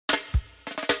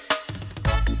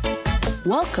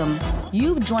Welcome.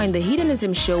 You've joined the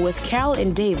Hedonism Show with Carol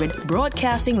and David,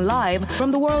 broadcasting live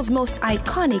from the world's most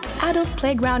iconic adult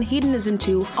playground, Hedonism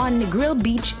II, on Negril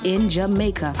Beach in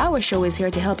Jamaica. Our show is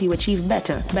here to help you achieve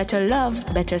better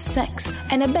love, better sex,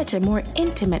 and a better, more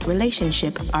intimate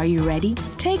relationship. Are you ready?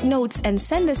 Take notes and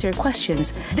send us your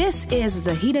questions. This is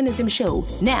the Hedonism Show.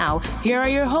 Now, here are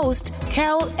your hosts,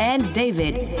 Carol and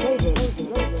David.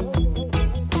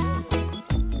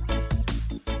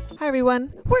 Hi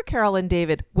everyone, we're Carol and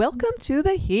David. Welcome to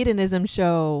the Hedonism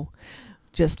Show.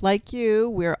 Just like you,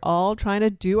 we're all trying to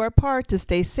do our part to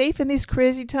stay safe in these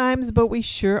crazy times, but we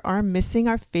sure are missing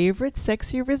our favorite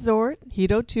sexy resort,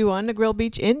 Hedo II on Negril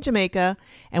Beach in Jamaica,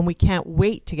 and we can't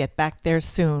wait to get back there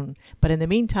soon. But in the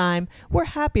meantime, we're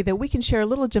happy that we can share a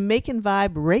little Jamaican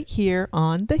vibe right here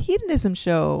on the Hedonism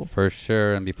Show. For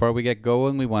sure, and before we get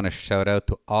going, we want to shout out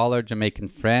to all our Jamaican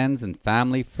friends and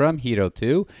family from Hedo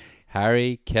II.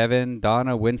 Harry, Kevin,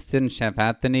 Donna, Winston, Champ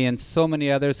Anthony, and so many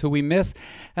others who we miss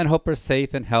and hope are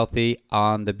safe and healthy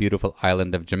on the beautiful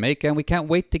island of Jamaica. And we can't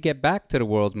wait to get back to the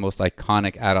world's most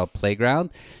iconic adult playground.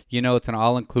 You know, it's an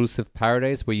all-inclusive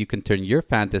paradise where you can turn your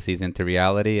fantasies into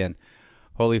reality. And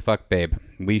holy fuck, babe,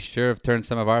 we sure have turned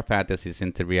some of our fantasies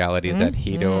into realities at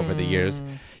Hedo over the years.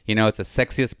 You know, it's the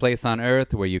sexiest place on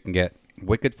earth where you can get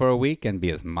wicked for a week and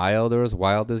be as mild or as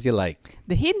wild as you like.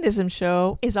 The Hedonism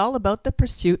Show is all about the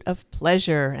pursuit of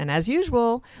pleasure. And as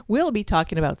usual, we'll be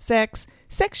talking about sex,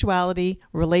 sexuality,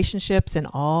 relationships, and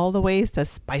all the ways to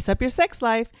spice up your sex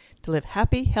life to live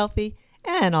happy, healthy,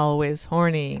 and always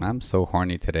horny. I'm so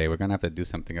horny today. We're going to have to do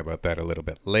something about that a little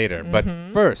bit later. But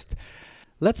first,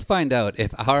 let's find out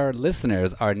if our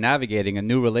listeners are navigating a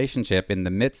new relationship in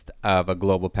the midst of a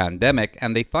global pandemic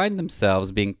and they find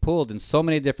themselves being pulled in so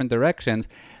many different directions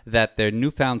that their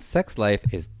newfound sex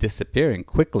life is disappearing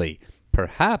quickly.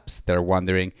 Perhaps they're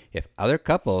wondering if other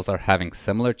couples are having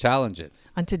similar challenges.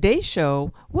 On today's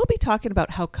show, we'll be talking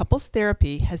about how couples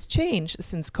therapy has changed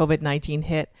since COVID-19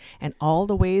 hit and all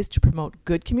the ways to promote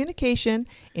good communication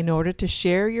in order to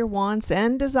share your wants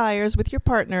and desires with your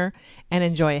partner and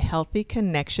enjoy a healthy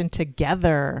connection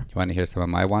together. You want to hear some of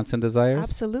my wants and desires?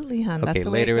 Absolutely, hon. Okay, That's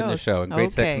the way later it in the goes. show, and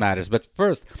Great Sex Matters. But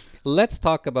first, let's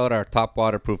talk about our top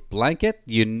waterproof blanket.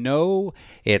 You know,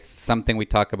 it's something we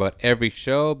talk about every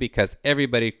show because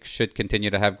everybody should continue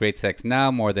to have great sex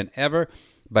now more than ever.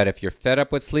 But if you're fed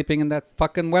up with sleeping in that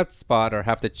fucking wet spot or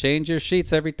have to change your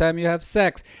sheets every time you have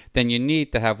sex, then you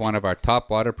need to have one of our top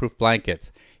waterproof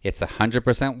blankets. It's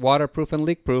 100% waterproof and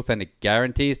leak-proof, and it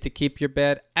guarantees to keep your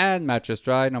bed and mattress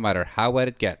dry no matter how wet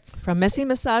it gets. From messy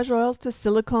massage oils to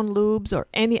silicone lubes or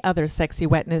any other sexy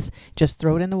wetness, just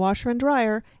throw it in the washer and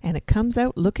dryer, and it comes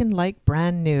out looking like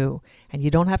brand new. And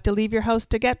you don't have to leave your house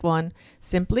to get one.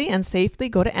 Simply and safely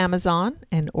go to Amazon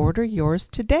and order yours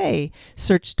today.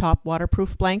 Search Top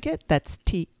Waterproof Blanket. That's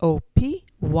T-O-P,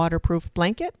 waterproof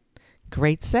blanket.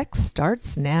 Great sex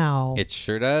starts now. It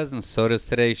sure does, and so does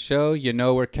today's show. You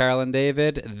know we're Carol and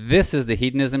David. This is the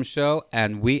Hedonism Show,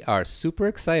 and we are super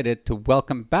excited to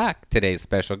welcome back today's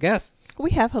special guests.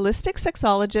 We have Holistic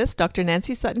Sexologist Dr.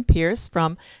 Nancy Sutton Pierce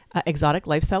from Exotic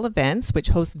Lifestyle Events, which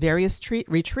hosts various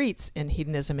retreats in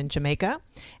hedonism in Jamaica.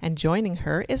 And joining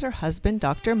her is her husband,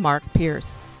 Dr. Mark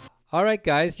Pierce. All right,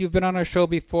 guys, you've been on our show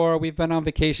before. We've been on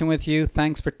vacation with you.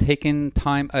 Thanks for taking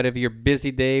time out of your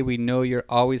busy day. We know you're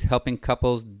always helping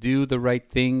couples do the right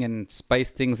thing and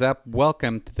spice things up.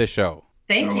 Welcome to the show.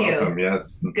 Thank you. Welcome,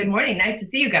 yes. Good morning. Nice to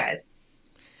see you guys.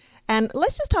 And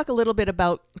let's just talk a little bit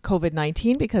about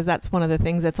COVID-19 because that's one of the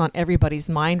things that's on everybody's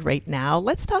mind right now.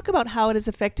 Let's talk about how it has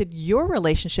affected your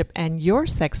relationship and your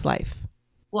sex life.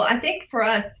 Well, I think for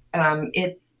us,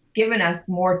 it's given us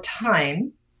more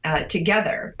time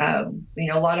together. A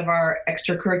lot of our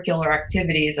extracurricular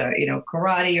activities are,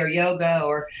 karate or yoga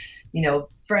or,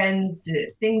 friends,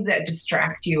 things that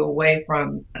distract you away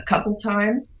from a couple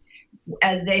time.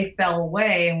 As they fell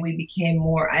away and we became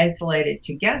more isolated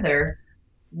together,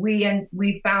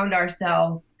 we found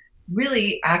ourselves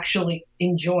really actually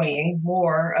enjoying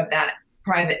more of that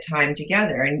private time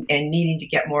together and needing to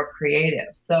get more creative.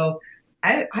 So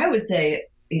I would say,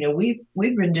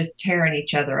 we've been just tearing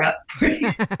each other up pretty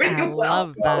I well.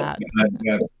 love that.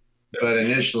 But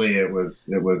initially it was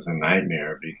a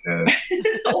nightmare because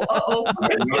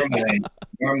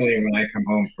normally when I come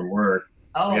home from work,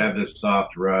 we have this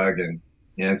soft rug and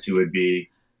Nancy would be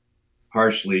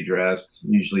partially dressed.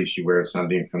 Usually she wears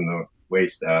something from the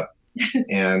waist up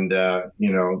and,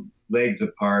 legs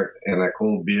apart and a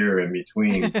cold beer in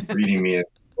between greeting me at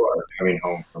the door coming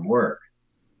home from work.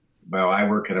 Well, I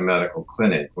work at a medical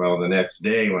clinic. Well, the next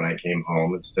day when I came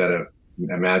home, instead of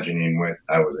imagining what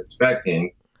I was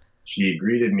expecting, she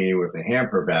greeted me with a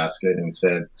hamper basket and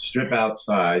said, "Strip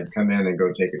outside, come in and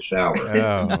go take a shower."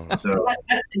 Oh. So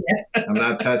I'm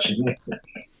not touching it.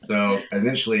 So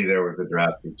initially there was a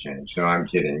drastic change. No, I'm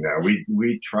kidding. No,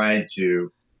 we tried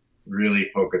to really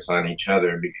focus on each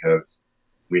other because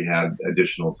we had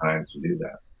additional time to do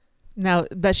that. Now,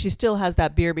 but she still has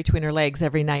that beer between her legs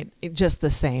every night, just the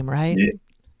same, right? Yeah,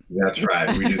 that's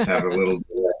right. We just have a little.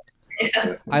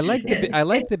 I like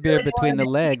the beer between the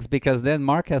legs because then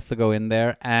Mark has to go in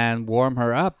there and warm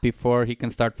her up before he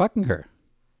can start fucking her.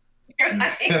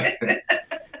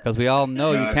 Because we all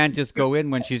know you can't just go in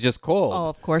when she's just cold. Oh,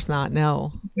 of course not.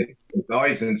 No. It's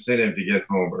always an incentive to get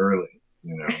home early,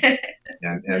 you know,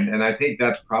 and I think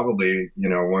that's probably, you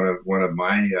know, one of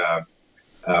my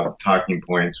talking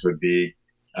points would be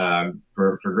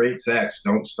for great sex,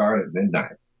 don't start at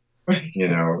midnight. You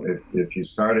know, if you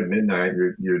start at midnight,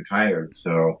 you're tired,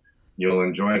 so you'll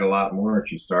enjoy it a lot more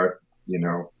if you start, you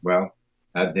know, well,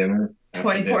 at dinner.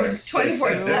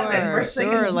 24/7.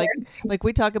 Sure. Like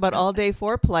we talk about all day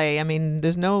foreplay. I mean,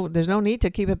 there's no need to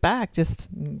keep it back. Just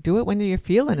do it when you're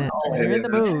feeling it. When you're in the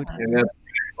mood. And that's,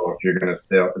 if you're gonna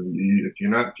if you're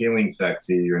not feeling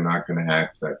sexy, you're not gonna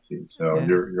act sexy. So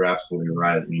you're absolutely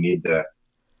right. You need to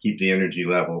keep the energy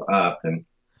level up, and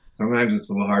sometimes it's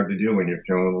a little hard to do when you're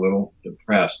feeling a little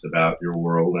depressed about your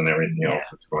world and everything else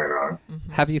that's going on.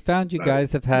 Mm-hmm. Have you found you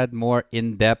guys have had more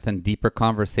in-depth and deeper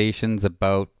conversations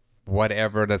about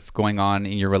whatever that's going on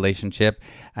in your relationship?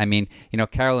 I mean, you know,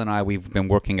 Carol and I, we've been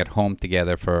working at home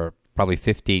together for probably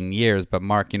 15 years, but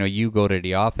Mark, you know, you go to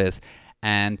the office,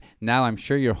 and now I'm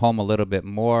sure you're home a little bit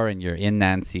more and you're in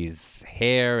Nancy's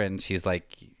hair, and she's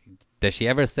like, does she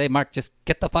ever say, Mark, just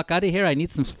get the fuck out of here, I need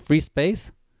some free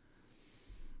space?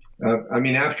 I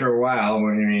mean, after a while,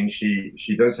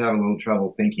 she does have a little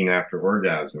trouble thinking after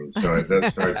orgasm, so it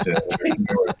does start to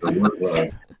go with her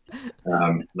workload.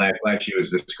 Like she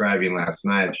was describing last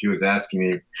night, she was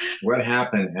asking me what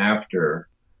happened after.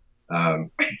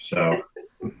 So,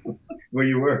 well,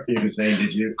 you were saying,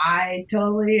 did you? I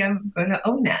totally am going to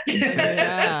own that.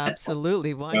 Yeah,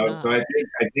 absolutely. Why not? So I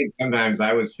think sometimes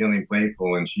I was feeling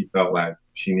playful, and she felt like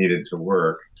she needed to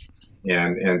work,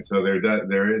 and so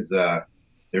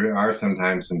there are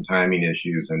sometimes some timing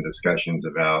issues and discussions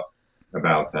about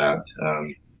that.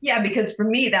 Yeah, because for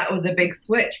me, that was a big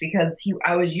switch because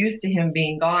I was used to him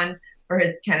being gone for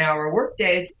his 10-hour work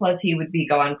days, plus he would be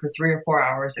gone for 3 or 4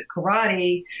 hours at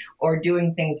karate or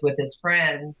doing things with his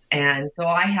friends. And so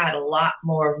I had a lot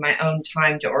more of my own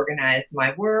time to organize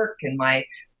my work and my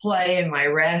play and my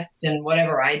rest and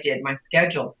whatever I did, my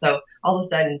schedule. So all of a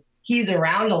sudden, he's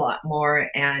around a lot more,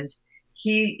 and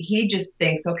he just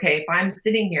thinks, okay, if I'm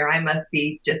sitting here, I must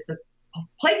be just a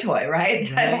play toy,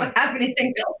 right? I don't have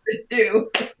anything else to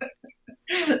do.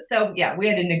 So yeah, we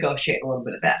had to negotiate a little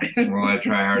bit of that. Well, I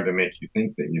try hard to make you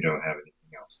think that you don't have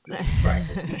anything else to do. Right.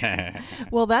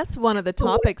 Well, that's one of the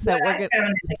topics that we're going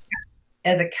to...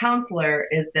 As a counselor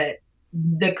is that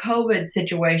the COVID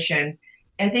situation,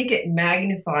 I think it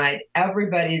magnified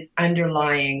everybody's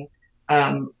underlying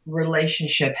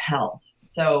relationship health.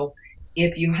 So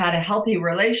if you had a healthy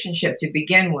relationship to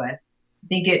begin with, I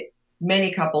think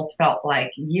many couples felt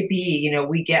like, yippee, you know,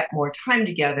 we get more time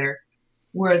together.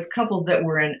 Whereas couples that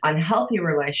were in unhealthy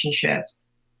relationships,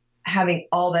 having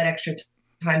all that extra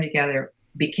time together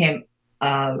became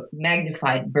a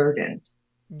magnified burden.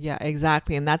 Yeah,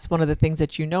 exactly. And that's one of the things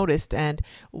that you noticed. And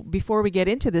before we get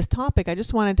into this topic, I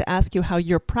just wanted to ask you how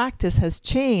your practice has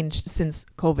changed since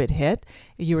COVID hit.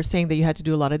 You were saying that you had to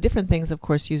do a lot of different things, of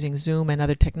course, using Zoom and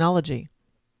other technology.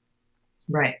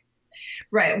 Right.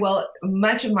 Well,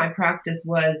 much of my practice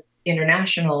was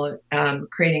international,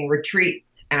 creating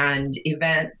retreats and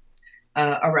events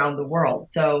around the world.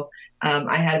 So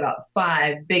I had about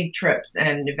 5 big trips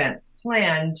and events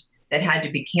planned that had to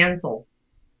be canceled.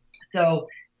 So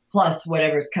plus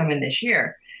whatever's coming this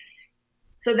year.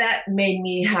 So that made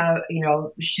me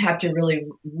have to really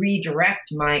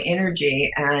redirect my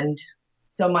energy. And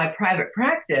so my private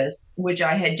practice, which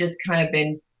I had just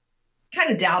been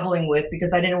dabbling with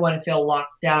because I didn't want to feel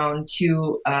locked down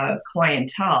to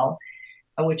clientele,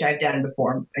 which I've done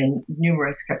before in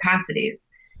numerous capacities.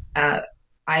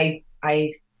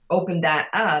 I opened that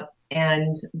up,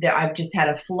 and I've just had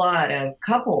a flood of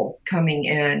couples coming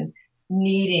in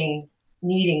needing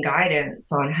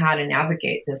guidance on how to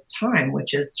navigate this time,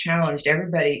 which has challenged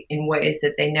everybody in ways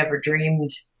that they never dreamed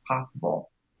possible.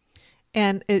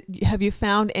 And have you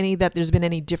found that there's been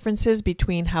any differences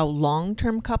between how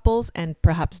long-term couples and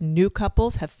perhaps new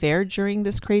couples have fared during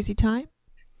this crazy time?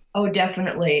 Oh,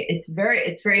 definitely. It's very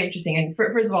interesting. And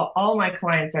first of all my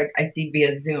clients I see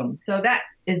via Zoom. So that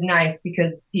is nice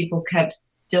because people kept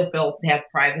still feel they have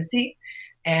privacy,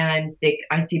 and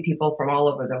I see people from all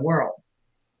over the world.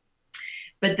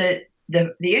 But the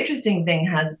interesting thing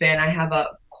has been I have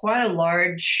quite a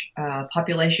large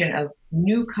population of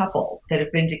new couples that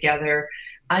have been together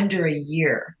under a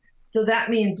year. So that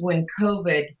means when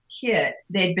COVID hit,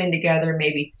 they'd been together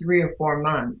maybe 3 or 4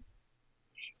 months.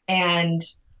 And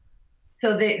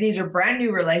so these are brand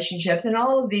new relationships, and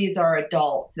all of these are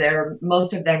adults.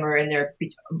 Most of them are in their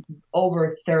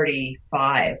over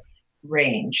 35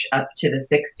 range up to the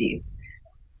 60s.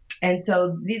 And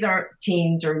so these aren't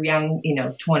teens or young,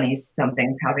 20s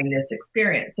something having this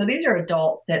experience. So these are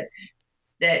adults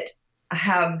that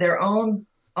have their own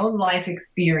life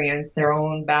experience, their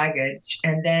own baggage,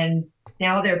 and then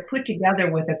now they're put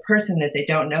together with a person that they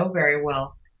don't know very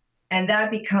well. And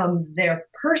that becomes their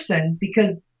person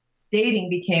because dating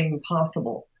became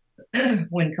impossible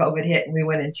when COVID hit and we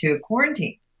went into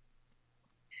quarantine.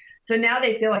 So now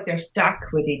they feel like they're stuck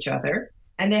with each other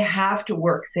and they have to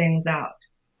work things out.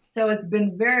 So it's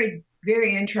been very,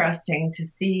 very interesting to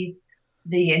see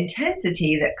the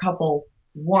intensity that couples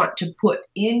want to put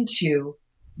into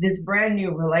this brand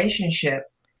new relationship,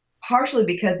 partially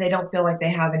because they don't feel like they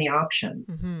have any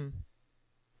options. Mm-hmm.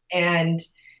 And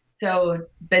so,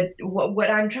 but what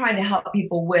I'm trying to help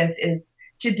people with is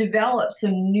to develop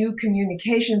some new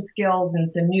communication skills and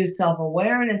some new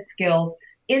self-awareness skills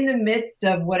in the midst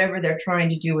of whatever they're trying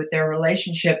to do with their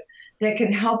relationship that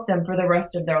can help them for the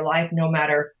rest of their life, no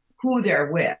matter who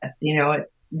they're with.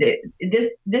 It's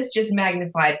this just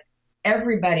magnified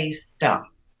everybody's stuff.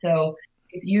 So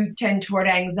if you tend toward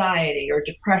anxiety or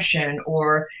depression,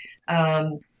 or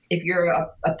if you're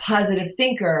a positive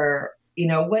thinker,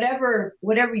 whatever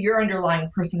your underlying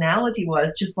personality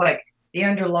was, just like the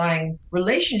underlying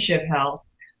relationship health,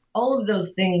 all of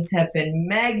those things have been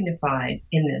magnified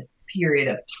in this period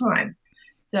of time.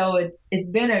 So it's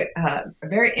been a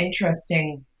very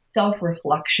interesting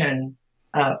self-reflection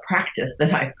practice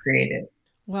that I've created.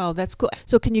 Wow, that's cool.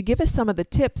 So can you give us some of the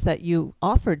tips that you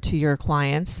offered to your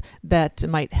clients that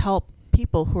might help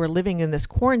people who are living in this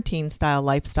quarantine-style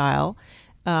lifestyle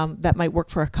that might work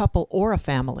for a couple or a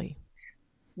family?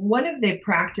 One of the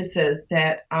practices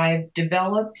that I've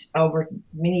developed over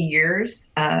many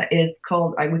years is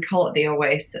called, we call it the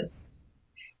Oasis.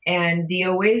 And the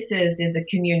Oasis is a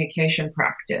communication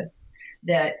practice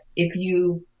that if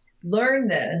you learn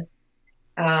this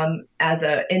as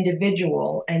an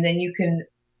individual, and then you can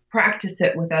practice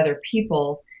it with other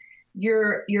people,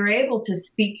 you're able to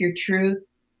speak your truth,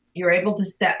 you're able to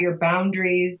set your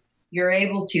boundaries, you're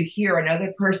able to hear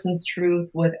another person's truth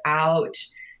without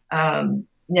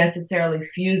necessarily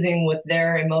fusing with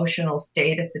their emotional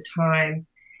state at the time.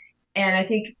 And I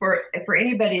think for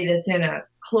anybody that's in a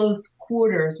close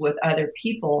quarters with other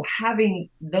people, having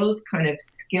those kind of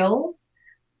skills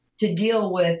to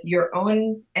deal with your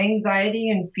own anxiety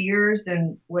and fears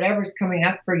and whatever's coming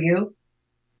up for you,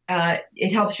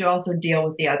 it helps you also deal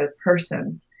with the other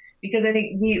person's. Because I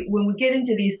think when we get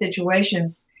into these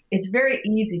situations, it's very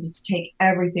easy to take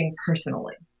everything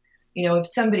personally. If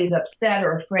somebody's upset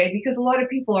or afraid, because a lot of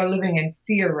people are living in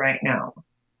fear right now.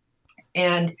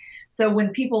 And so when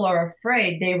people are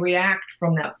afraid, they react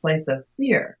from that place of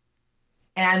fear.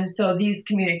 And so these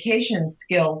communication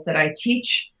skills that I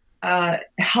teach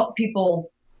help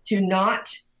people to not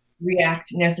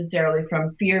react necessarily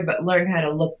from fear, but learn how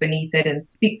to look beneath it and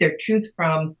speak their truth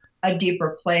from a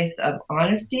deeper place of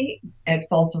honesty. And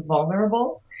it's also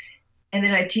vulnerable. And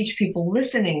then I teach people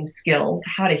listening skills,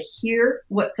 how to hear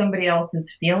what somebody else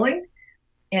is feeling,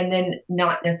 and then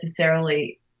not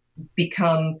necessarily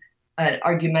become an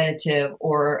argumentative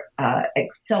or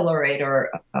accelerate or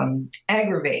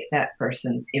aggravate that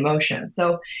person's emotions.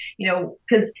 So,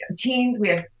 because teens,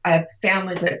 I have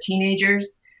families that have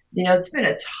teenagers. It's been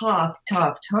a tough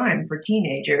time for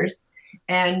teenagers,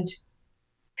 and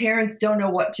parents don't know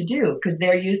what to do because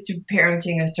they're used to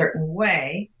parenting a certain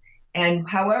way. And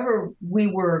however we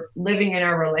were living in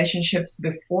our relationships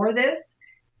before this,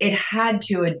 it had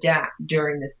to adapt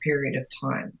during this period of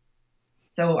time.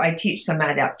 So I teach some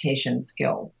adaptation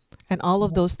skills. And all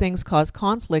of those things cause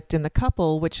conflict in the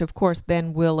couple, which of course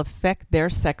then will affect their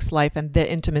sex life and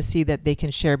the intimacy that they can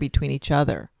share between each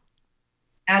other.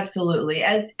 Absolutely.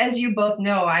 As you both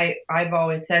know, I've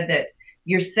always said that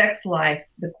your sex life,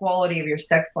 the quality of your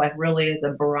sex life really is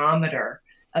a barometer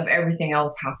of everything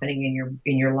else happening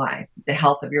in your life. The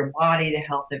health of your body, the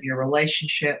health of your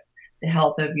relationship, the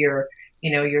health of your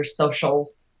social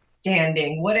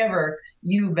standing, whatever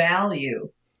you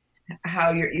value,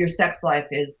 how your sex life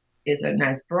is a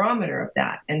nice barometer of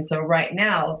that. And so right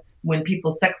now, when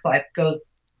people's sex life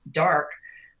goes dark,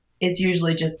 it's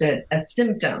usually just a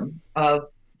symptom of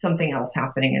something else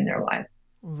happening in their life.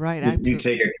 Right. Absolutely. You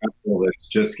take a couple that's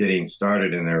just getting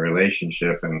started in their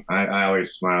relationship, and I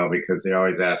always smile because they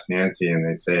always ask Nancy and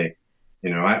they say,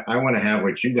 I want to have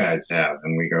what you guys have.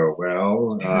 And we go,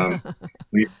 well,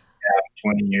 we have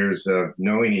 20 years of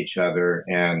knowing each other,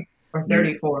 and or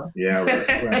 34. Yeah,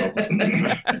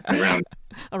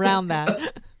 around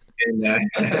that. And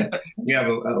you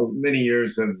have many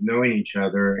years of knowing each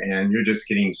other, and you're just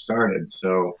getting started.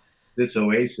 So this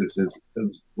oasis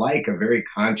is like a very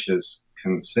conscious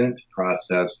consent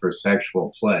process for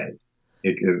sexual play.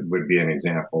 It would be an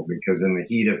example, because in the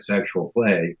heat of sexual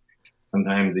play,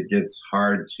 sometimes it gets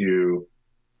hard to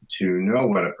know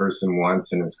what a person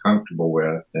wants and is comfortable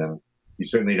with, and you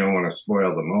certainly don't want to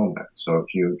spoil the moment. So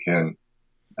if you can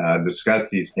discuss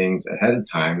these things ahead of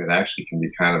time, it actually can be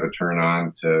kind of a turn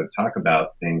on to talk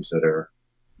about things that are,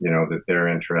 that they're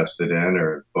interested in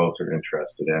or both are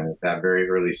interested in. At that very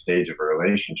early stage of a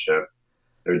relationship,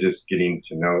 they're just getting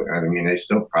to know. I mean, they're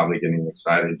still probably getting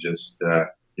excited just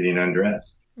getting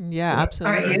undressed. Yeah,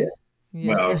 absolutely. Aren't you?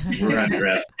 Yeah. Well, we're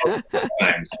undressed all the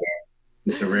time, so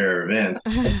it's a rare event.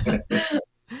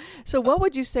 So what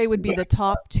would you say would be the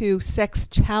top 2 sex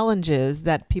challenges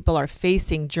that people are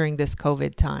facing during this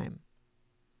COVID time?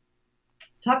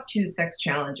 Top 2 sex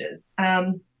challenges.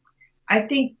 I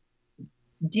think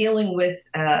dealing with,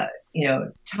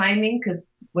 timing, because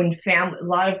when a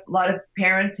lot of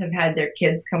parents have had their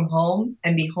kids come home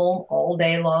and be home all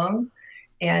day long.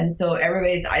 And so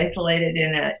everybody's isolated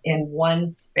in one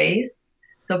space.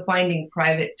 So finding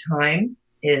private time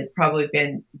is probably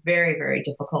been very, very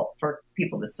difficult for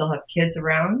people that still have kids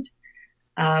around.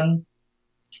 And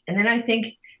then I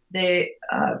think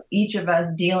each of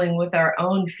us dealing with our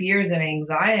own fears and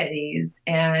anxieties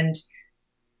and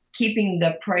keeping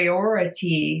the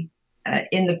priority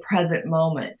in the present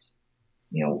moment.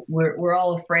 We're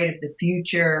all afraid of the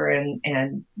future,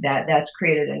 and that's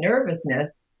created a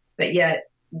nervousness, but yet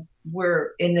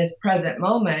we're in this present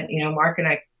moment. Mark and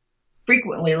I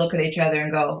frequently look at each other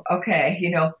and go, okay,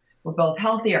 we're both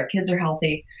healthy. Our kids are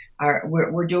healthy.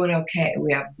 We're doing okay.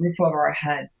 We have a roof over our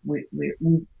head. We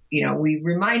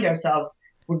remind ourselves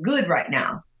we're good right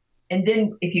now. And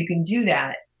then if you can do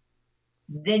that,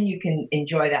 then you can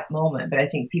enjoy that moment. But I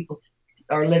think people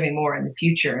are living more in the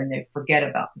future and they forget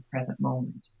about the present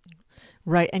moment.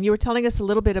 Right. And you were telling us a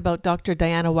little bit about Dr.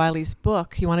 Diana Wiley's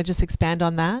book. You want to just expand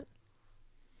on that?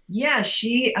 Yeah,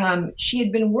 she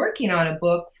had been working on a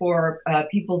book for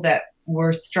people that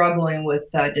were struggling with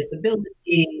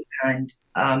disability and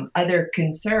other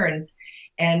concerns.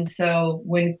 And so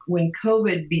when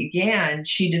COVID began,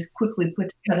 she just quickly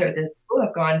put together this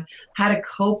book on how to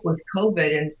cope with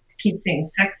COVID and keep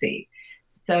things sexy.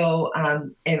 So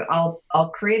I'll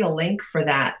create a link for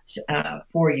that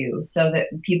for you so that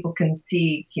people can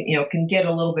see, can get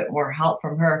a little bit more help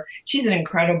from her. She's an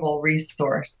incredible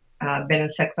resource, been a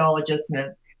sexologist and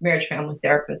a marriage family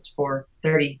therapist for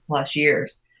 30 plus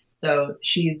years. So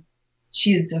she's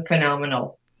a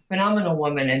phenomenal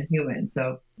woman and human.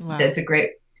 So wow. That's a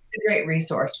great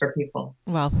resource for people.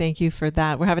 Well, thank you for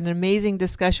that. We're having an amazing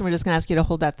discussion. We're just going to ask you to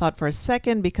hold that thought for a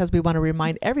second because we want to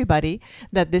remind everybody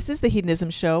that this is the Hedonism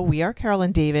Show. We are Carol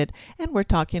and David, and we're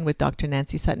talking with Dr.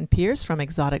 Nancy Sutton Pierce from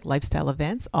Exotic Lifestyle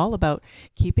Events, all about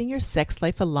keeping your sex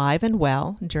life alive and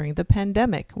well during the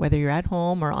pandemic, whether you're at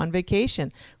home or on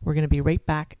vacation. We're going to be right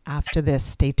back after this.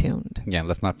 Stay tuned. Yeah,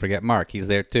 let's not forget Mark. He's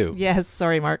there too. Yes,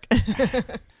 sorry, Mark.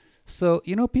 So,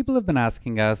 people have been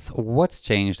asking us what's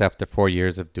changed after 4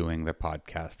 years of doing the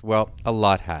podcast. Well, a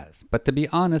lot has. But to be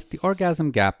honest, the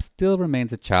orgasm gap still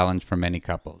remains a challenge for many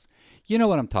couples. You know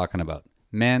what I'm talking about.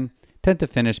 Men tend to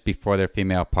finish before their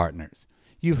female partners.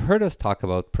 You've heard us talk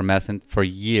about Promescent for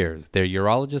years. Their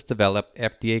urologist-developed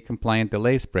FDA-compliant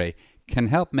delay spray can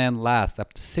help men last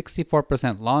up to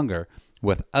 64% longer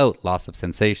without loss of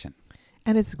sensation.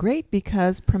 And it's great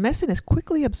because Promescent is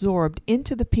quickly absorbed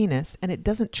into the penis and it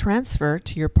doesn't transfer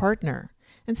to your partner.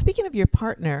 And speaking of your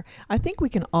partner, I think we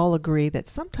can all agree that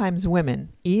sometimes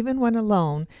women, even when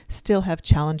alone, still have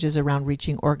challenges around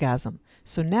reaching orgasm.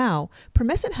 So now,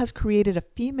 Promescent has created a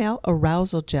female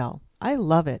arousal gel. I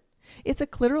love it. It's a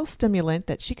clitoral stimulant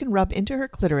that she can rub into her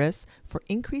clitoris for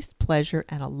increased pleasure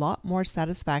and a lot more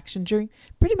satisfaction during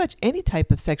pretty much any type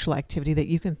of sexual activity that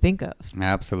you can think of.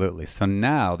 Absolutely. So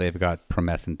now they've got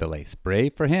Promescent Delay Spray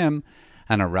for him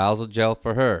and arousal gel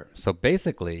for her. So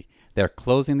basically, they're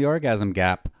closing the orgasm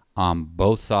gap on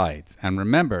both sides. And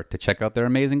remember to check out their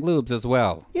amazing lubes as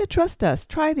well. Yeah, trust us.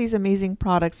 Try these amazing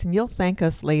products and you'll thank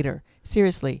us later.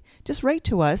 Seriously, just write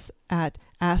to us at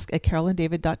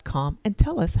ask@carolanddavid.com and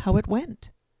tell us how it went.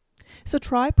 So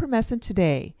try Promescent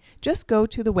today. Just go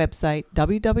to the website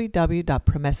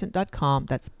www.promescent.com.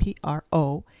 That's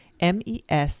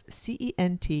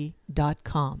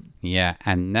PROMESCENT.com. Yeah,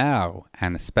 and now,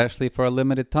 and especially for a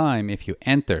limited time, if you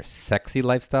enter Sexy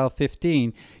Lifestyle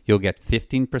 15, you'll get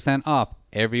 15% off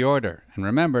every order. And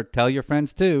remember, tell your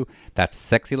friends too. That's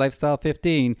Sexy Lifestyle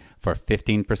 15 for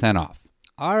 15% off.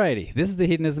 Alrighty, this is the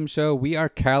Hedonism Show. We are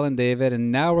Carol and David,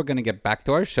 and now we're going to get back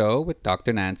to our show with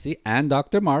Dr. Nancy and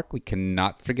Dr. Mark. We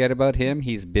cannot forget about him.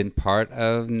 He's been part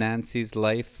of Nancy's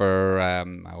life for,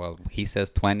 well, he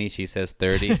says 20, she says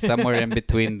 30, somewhere in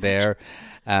between there,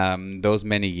 those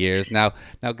many years. Now,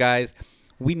 guys,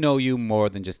 we know you more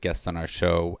than just guests on our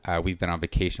show. We've been on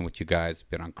vacation with you guys,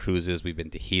 been on cruises, we've been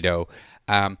to Hedo.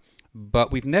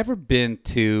 But we've never been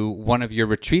to one of your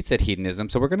retreats at Hedonism.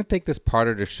 So we're going to take this part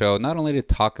of the show not only to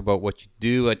talk about what you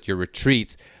do at your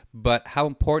retreats, but how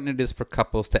important it is for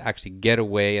couples to actually get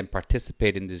away and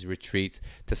participate in these retreats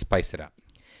to spice it up.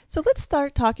 So let's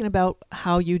start talking about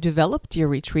how you developed your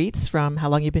retreats, from how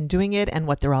long you've been doing it and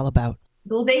what they're all about.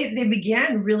 Well, they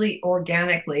began really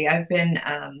organically. I've been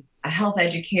a health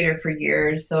educator for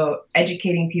years, so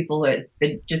educating people has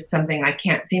been just something I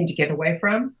can't seem to get away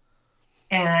from.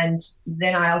 And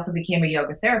then I also became a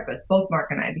yoga therapist. Both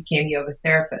Mark and I became yoga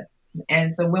therapists.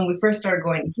 And so when we first started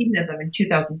going to Hedonism in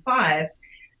 2005,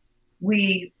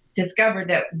 we discovered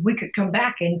that we could come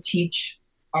back and teach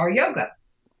our yoga.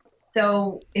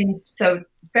 So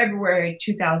February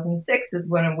 2006 is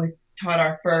when we taught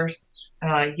our first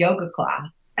yoga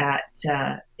class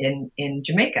in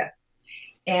Jamaica.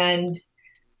 And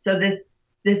so this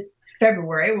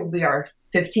February will be our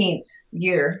 15th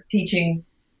year teaching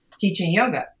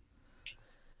yoga.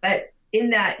 But in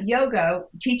that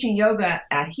teaching yoga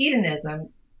at Hedonism,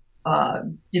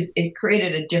 it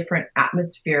created a different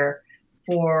atmosphere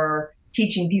for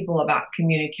teaching people about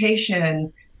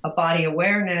communication, body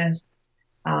awareness,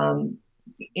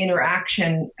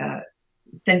 interaction,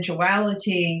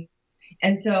 sensuality.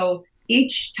 And so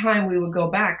each time we would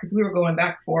go back, because we were going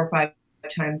back 4 or 5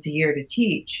 times a year to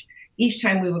teach, each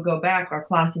time we would go back, our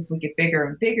classes would get bigger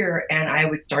and bigger, and I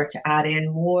would start to add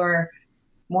in more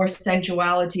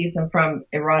sensualities, and from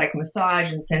erotic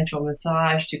massage and sensual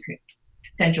massage to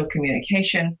sensual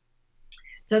communication.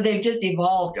 So they've just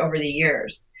evolved over the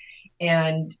years.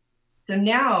 And so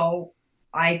now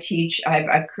I teach,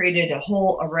 I've created a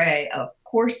whole array of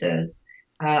courses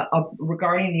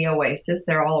regarding the oasis.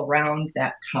 They're all around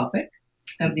that topic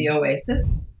of the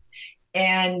oasis.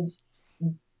 And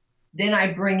then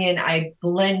I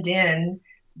blend in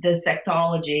the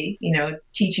sexology,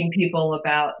 teaching people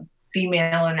about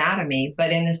female anatomy,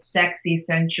 but in a sexy,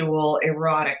 sensual,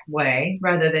 erotic way,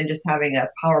 rather than just having a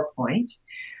PowerPoint.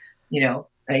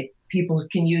 Like people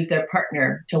can use their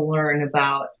partner to learn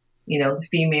about, the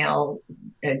female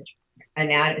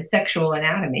sexual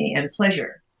anatomy and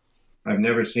pleasure. I've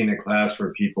never seen a class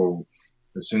where people,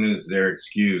 as soon as they're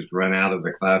excused, run out of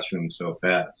the classroom so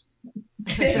fast.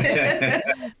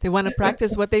 They want to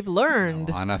practice what they've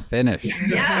learned. On a finish.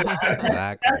 Yeah.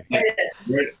 Exactly.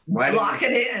 Lock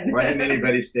it in. Why didn't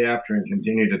anybody stay after and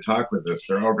continue to talk with us?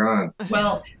 They're all gone.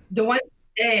 Well, the ones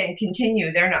that stay and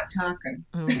continue, they're not talking.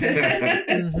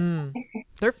 Mm-hmm.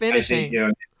 They're finishing. I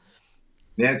think,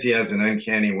 Nancy has an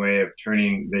uncanny way of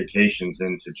turning vacations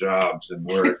into jobs and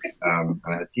work.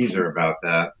 I tease her about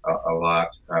that a lot.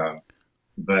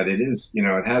 But it is,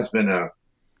 it has been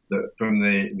from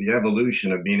the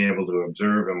evolution of being able to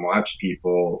observe and watch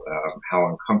people, how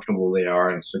uncomfortable they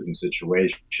are in certain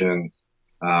situations,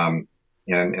 and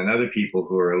other people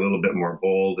who are a little bit more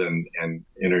bold and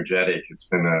energetic. It's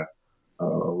been a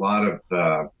lot of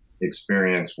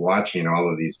experience watching all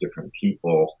of these different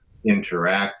people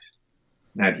interact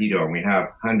at Hedo, and we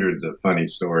have hundreds of funny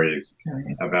stories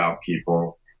about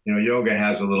people. Yoga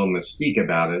has a little mystique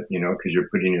about it, because you're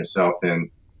putting yourself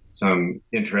in some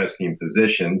interesting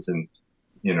positions, and,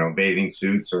 bathing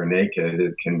suits or naked,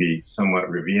 it can be somewhat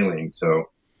revealing. So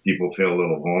people feel a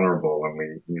little vulnerable.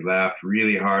 And we laughed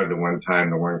really hard the one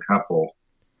time the one couple,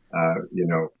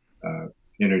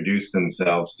 introduced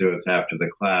themselves to us after the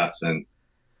class. And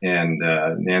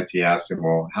Nancy asked them,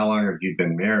 well, how long have you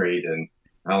been married? And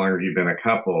how long have you been a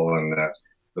couple? And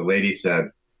the lady said,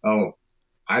 oh,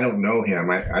 I don't know him.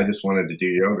 I just wanted to do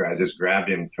yoga. I just grabbed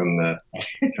him from the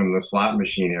slot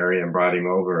machine area and brought him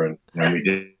over, and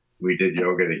we did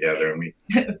yoga together. And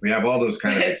we have all those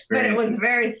kind of experiences. But it was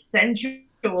very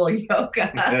sensual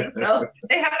yoga, so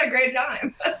they had a great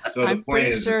time. So I'm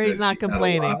pretty sure he's not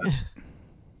complaining.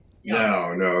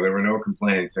 No, there were no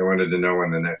complaints. They wanted to know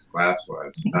when the next class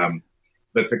was.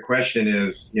 But the question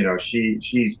is,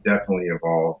 she's definitely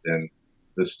evolved, and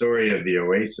the story of the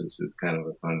oasis is kind of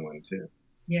a fun one too.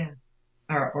 Yeah.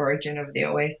 Our origin of the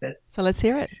oasis. So let's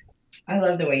hear it. I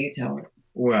love the way you tell it.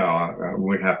 Well,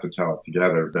 we have to tell it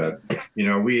together, but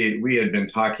we had been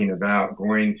talking about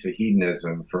going to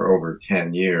hedonism for over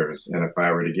 10 years. And if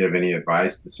I were to give any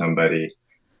advice to somebody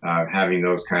having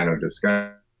those kind of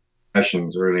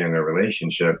discussions early in their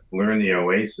relationship, learn the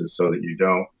oasis so that you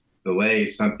don't delay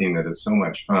something that is so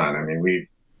much fun. I mean, we've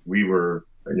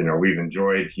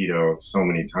enjoyed Hedo so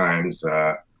many times.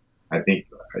 I think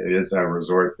it is a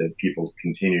resort that people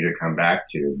continue to come back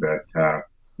to, but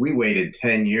we waited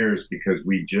 10 years because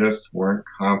we just weren't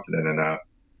confident enough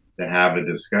to have a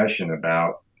discussion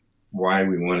about why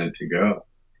we wanted to go.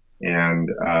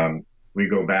 And we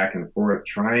go back and forth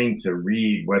trying to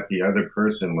read what the other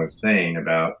person was saying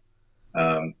about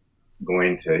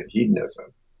going to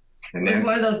hedonism. And it was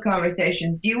one of those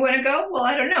conversations. Do you want to go? Well,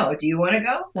 I don't know. Do you want to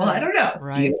go? Well, I don't know.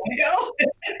 Right. Do you want to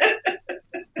go?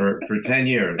 for 10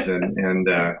 years.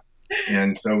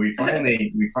 And so we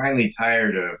finally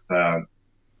tired of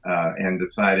and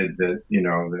decided that,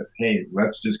 hey,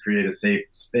 let's just create a safe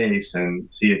space and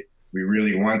see if we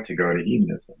really want to go to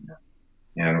hedonism.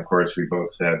 And of course, we both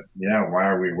said, yeah, why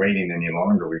are we waiting any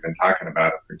longer? We've been talking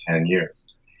about it for 10 years.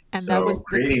 And so that was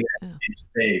creating that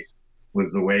space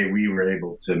was the way we were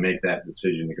able to make that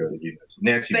decision to go to hedonism.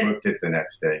 Nancy booked it the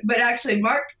next day. But actually,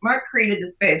 Mark created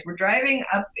the space. We're driving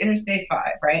up Interstate 5,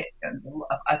 right?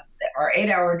 Our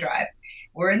 8-hour drive.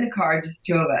 We're in the car, just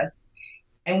two of us.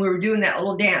 And we were doing that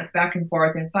little dance back and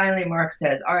forth. And finally, Mark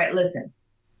says, all right, listen,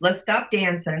 let's stop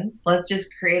dancing. Let's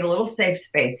just create a little safe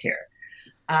space here.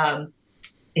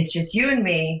 It's just you and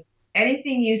me.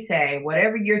 Anything you say,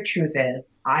 whatever your truth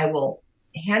is, I will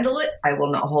handle it. I will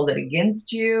not hold it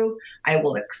against you. I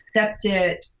will accept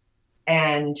it.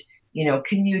 And,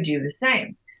 can you do the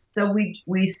same? So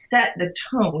we set the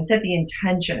tone, we set the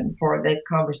intention for this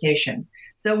conversation.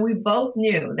 So we both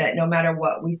knew that no matter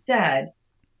what we said,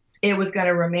 it was going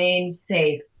to remain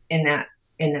safe in that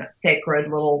sacred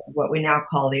little, what we now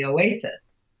call the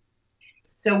oasis.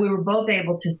 So we were both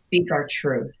able to speak our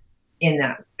truth in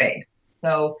that space.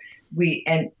 So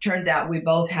and turns out we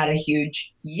both had a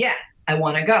huge yes, I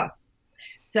want to go.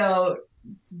 So,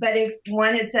 but if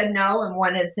one had said no and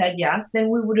one had said yes, then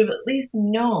we would have at least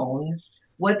known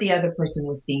what the other person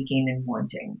was thinking and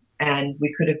wanting. And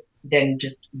we could have then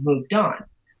just moved on.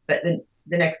 But then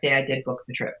the next day I did book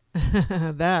the trip.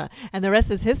 And the rest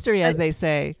is history, as they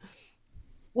say.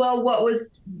 Well, what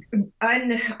was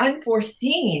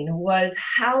unforeseen was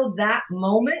how that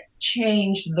moment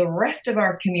changed the rest of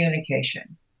our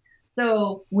communication.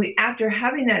 So after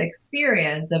having that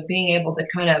experience of being able to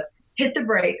kind of hit the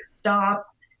brakes, stop,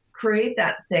 create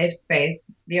that safe space,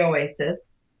 the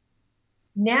oasis,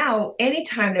 now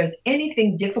anytime there's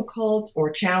anything difficult or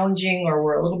challenging or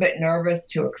we're a little bit nervous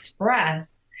to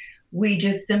express, we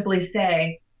just simply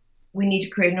say, we need to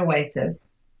create an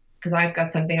oasis because I've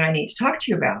got something I need to talk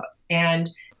to you about. And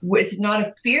it's not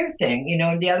a fear thing.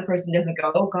 The other person doesn't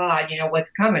go, oh God,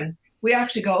 what's coming. We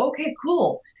actually go, okay,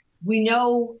 cool. We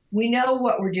know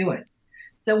what we're doing.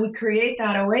 So we create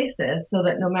that oasis so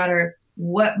that no matter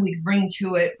what we bring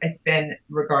to it, it's been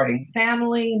regarding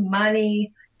family,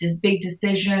 money, just big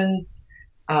decisions,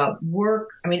 work.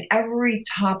 I mean, every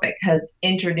topic has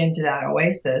entered into that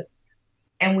oasis.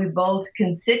 And we both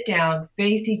can sit down,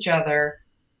 face each other,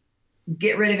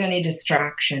 get rid of any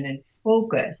distraction and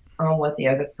focus on what the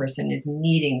other person is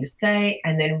needing to say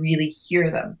and then really hear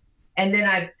them. And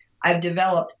then I've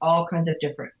developed all kinds of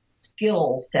different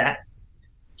skill sets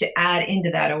to add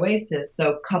into that oasis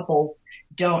so couples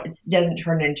it doesn't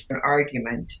turn into an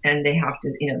argument and they have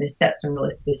to, they set some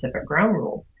really specific ground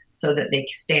rules so that they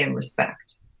stay in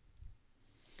respect.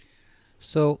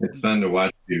 So it's fun to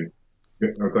watch you.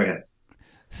 Go ahead.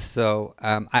 So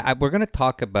we're going to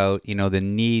talk about, the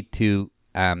need to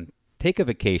take a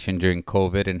vacation during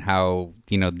COVID and how,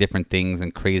 different things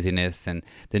and craziness and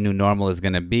the new normal is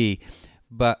going to be.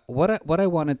 But what I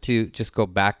wanted to just go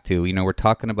back to, we're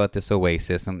talking about this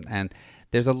oasis and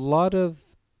there's a lot of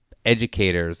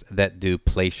educators that do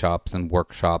play shops and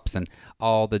workshops and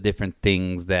all the different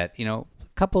things that,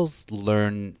 couples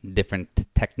learn different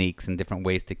techniques and different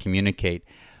ways to communicate.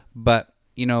 But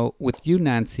with you,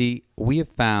 Nancy, we have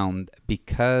found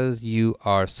because you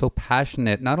are so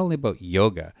passionate, not only about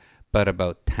yoga, but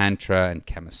about Tantra and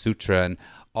Kama Sutra and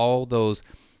all those,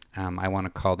 I want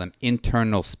to call them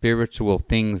internal spiritual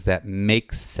things that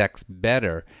make sex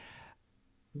better.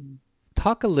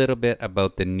 Talk a little bit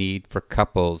about the need for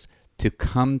couples to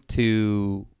come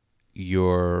to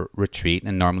your retreat,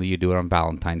 and normally you do it on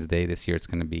Valentine's Day. This year it's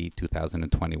going to be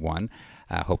 2021.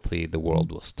 Hopefully the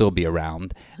world will still be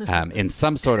around in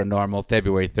some sort of normal,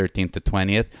 February 13th to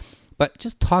 20th. But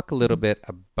just talk a little bit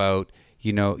about,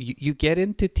 you get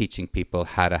into teaching people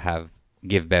how to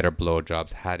give better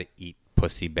blowjobs, how to eat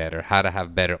pussy better, how to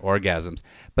have better orgasms,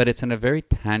 but it's in a very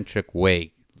tantric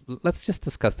way. Let's just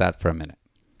discuss that for a minute.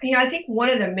 I think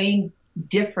one of the main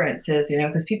differences,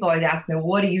 because people always ask me,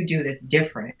 what do you do that's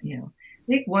different? I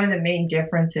think one of the main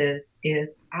differences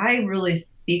is I really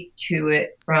speak to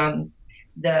it from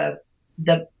the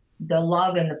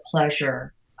love and the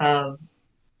pleasure of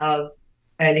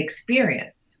an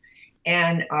experience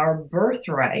and our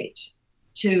birthright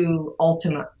to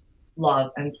ultimate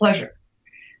love and pleasure,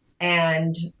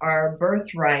 and our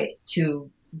birthright to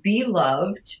be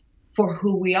loved for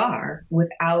who we are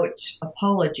without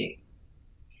apology.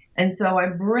 And so I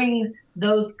bring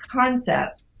those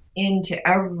concepts into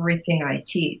everything I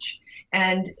teach.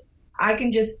 And I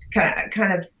can just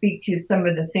kind of speak to some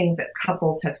of the things that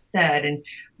couples have said. And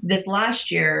this last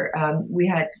year, we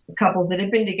had couples that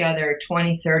had been together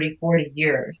 20, 30, 40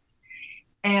 years.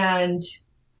 And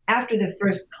after the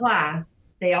first class,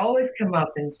 they always come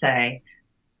up and say,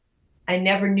 I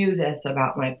never knew this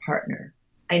about my partner.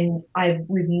 And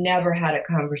we've never had a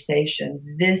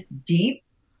conversation this deep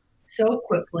so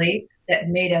quickly that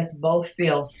made us both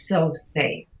feel so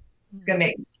safe. It's going to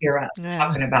make me tear up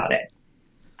talking about it.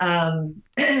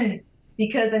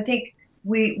 Because I think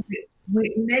we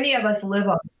many of us live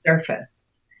on the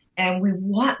surface and we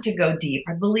want to go deep.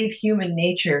 I believe human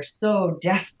nature so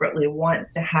desperately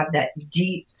wants to have that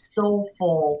deep,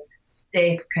 soulful,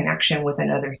 safe connection with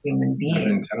another human being. I've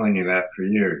been telling you that for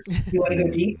years. You want to go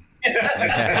deep?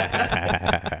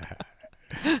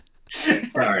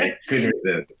 Sorry, couldn't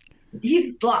resist.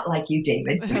 He's a lot like you,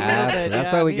 David.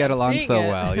 That's why we get along so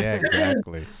well. Yeah,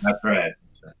 exactly. That's right.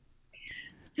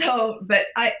 So, but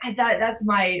that's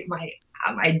my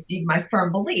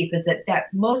firm belief is that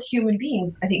most human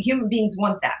beings, I think human beings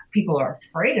want that. People are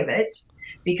afraid of it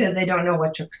because they don't know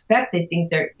what to expect. They think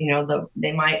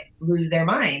they might lose their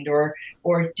mind or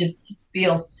just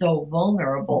feel so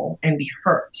vulnerable and be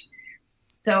hurt.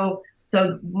 So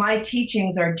my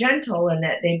teachings are gentle in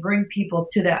that they bring people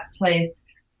to that place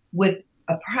with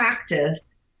a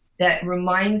practice that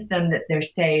reminds them that they're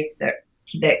safe,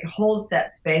 that holds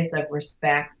that space of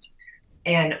respect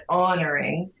and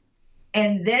honoring.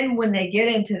 And then when they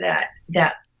get into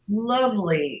that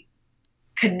lovely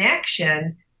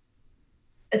connection,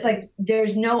 it's like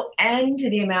there's no end to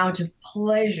the amount of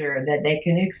pleasure that they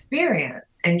can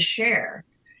experience and share.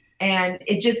 And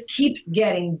it just keeps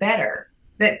getting better.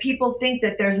 But people think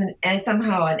that there's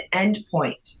somehow an end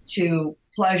point to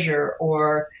pleasure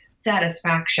or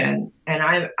satisfaction. And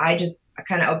I just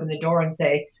kind of open the door and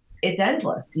say, it's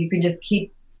endless. You can just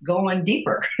keep going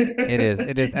deeper. It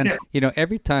is. And,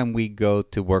 every time we go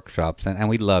to workshops, and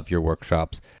we love your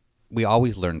workshops, we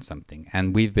always learn something.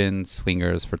 And we've been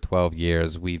swingers for 12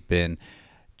 years. We've been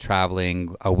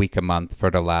traveling a week a month for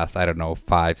the last,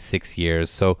 5-6 years.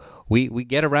 So we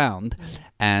get around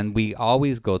and we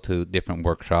always go to different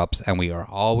workshops and we are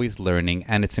always learning.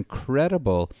 And it's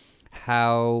incredible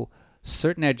how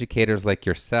certain educators like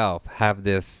yourself have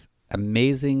this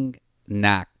amazing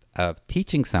knack of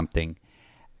teaching something,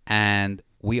 and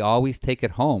we always take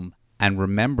it home and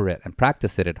remember it and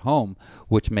practice it at home,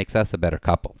 which makes us a better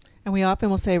couple. And we often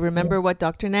will say, remember what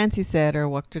Dr. Nancy said or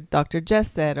what Dr.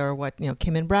 Jess said or what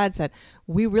Kim and Brad said.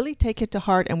 We really take it to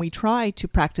heart and we try to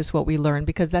practice what we learn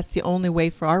because that's the only way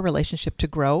for our relationship to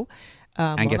grow.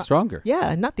 And get stronger.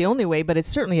 Yeah, not the only way, but it's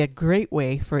certainly a great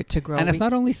way for it to grow. And it's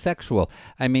not only sexual.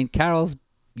 I mean, Carol's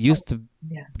used to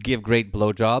give great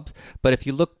blowjobs, but if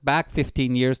you look back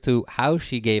 15 years to how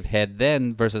she gave head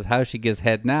then versus how she gives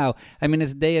head now, I mean,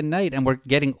 it's day and night, and we're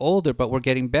getting older, but we're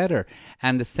getting better.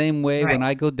 And the same way when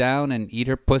I go down and eat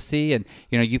her pussy, and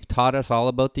you've taught us all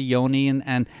about the yoni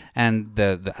and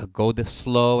the go the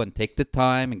slow and take the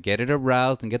time and get it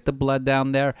aroused and get the blood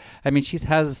down there. I mean, she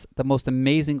has the most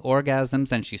amazing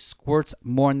orgasms, and she squirts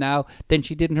more now than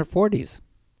she did in her 40s.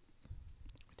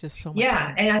 Just so much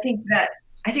fun. And I think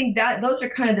that those are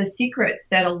kind of the secrets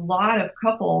that a lot of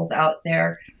couples out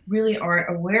there really aren't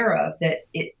aware of, that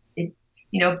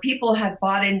people have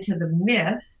bought into the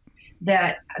myth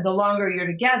that the longer you're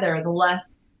together, the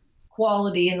less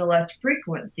quality and the less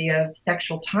frequency of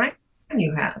sexual time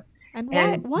you have. And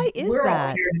why is we're that?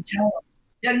 All here to tell them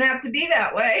it doesn't have to be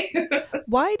that way.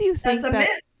 Why do you think That's a myth.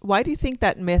 Why do you think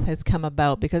that myth has come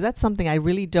about? Because that's something I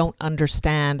really don't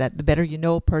understand. That the better you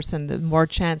know a person, the more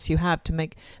chance you have to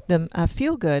make them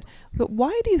feel good. But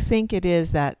why do you think it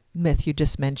is that myth you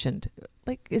just mentioned?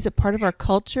 Like, is it part of our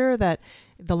culture that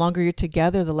the longer you're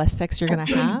together, the less sex you're going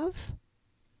to have?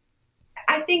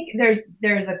 I think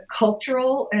there's a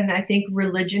cultural, and I think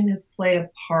religion has played a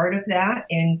part of that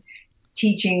in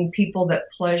teaching people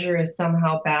that pleasure is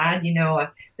somehow bad.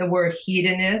 The word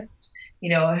hedonist,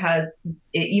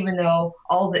 even though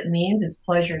all it means is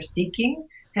pleasure seeking,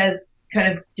 has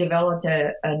kind of developed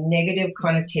a negative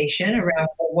connotation around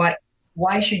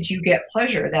why should you get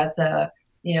pleasure? That's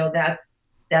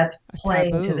that's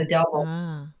playing to the devil.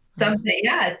 Something,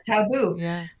 it's taboo.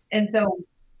 Yeah. And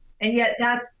yet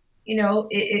that's,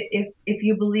 if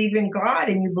you believe in God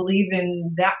and you believe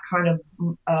in that kind of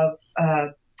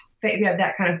faith, you have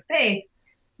that kind of faith,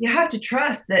 you have to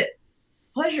trust that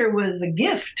pleasure was a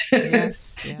gift.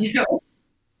 Yes.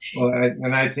 Well,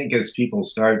 I think as people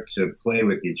start to play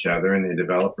with each other and they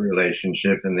develop a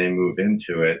relationship and they move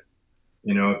into it,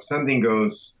 if something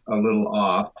goes a little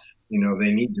off,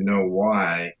 they need to know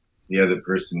why the other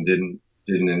person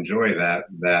didn't enjoy that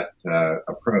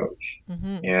approach.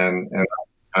 Mm-hmm. And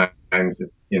sometimes,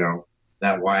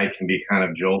 that why can be kind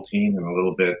of jolting and a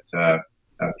little bit,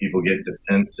 people get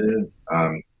defensive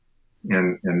and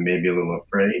maybe a little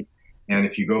afraid. And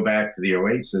if you go back to the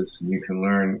oasis, you can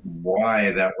learn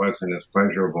why that wasn't as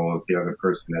pleasurable as the other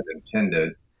person had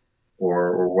intended,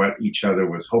 or what each other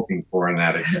was hoping for in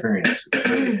that experience.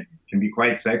 It can be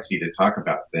quite sexy to talk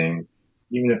about things,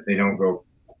 even if they don't go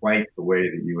quite the way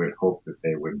that you would hope that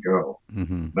they would go.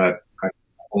 Mm-hmm. But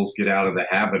couples get out of the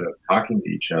habit of talking to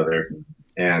each other.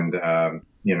 And,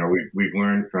 we've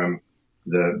learned from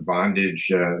the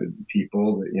bondage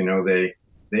people that,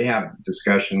 they have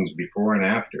discussions before and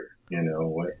after.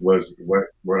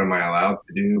 What am I allowed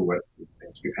to do? What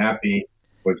makes you happy?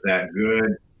 Was that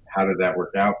good? How did that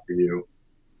work out for you?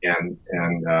 And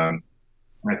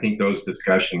I think those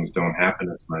discussions don't happen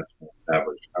as much in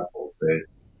established couples.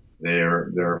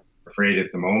 They're afraid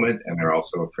at the moment, and they're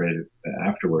also afraid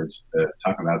afterwards to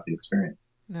talk about the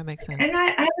experience. That makes sense. And I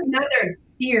have another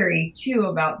theory too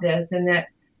about this, and that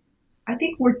I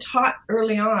think we're taught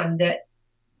early on that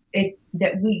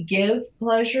we give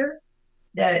pleasure,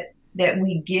 that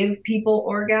we give people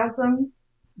orgasms,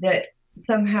 that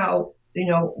somehow,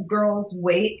 girls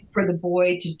wait for the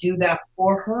boy to do that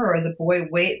for her, or the boy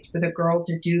waits for the girl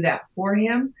to do that for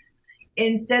him,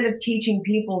 instead of teaching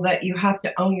people that you have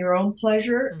to own your own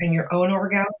pleasure and your own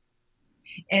orgasm,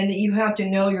 and that you have to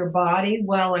know your body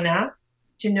well enough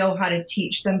to know how to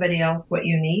teach somebody else what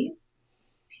you need.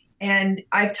 And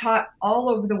I've taught all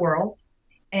over the world,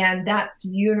 and that's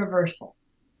universal,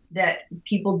 that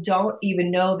people don't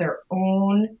even know their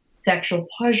own sexual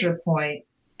pleasure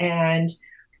points, and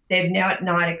they've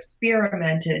not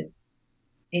experimented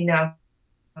enough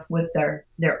with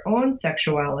their own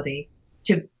sexuality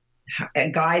to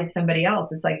guide somebody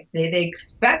else. It's like they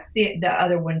expect the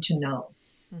other one to know.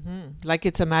 Mm-hmm. Like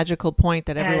it's a magical point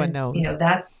that everyone knows.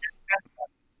 That's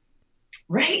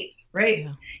right.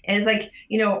 Yeah. And it's like,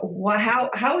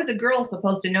 how is a girl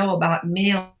supposed to know about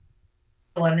male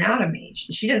anatomy?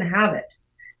 She didn't have it.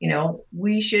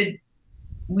 We should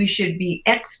be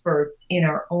experts in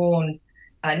our own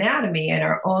anatomy and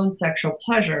our own sexual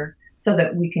pleasure, so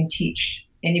that we can teach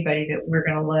anybody that we're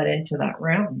going to let into that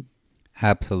realm.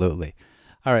 Absolutely.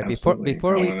 All right. Absolutely.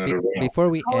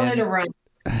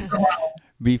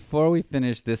 Before we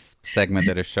finish this segment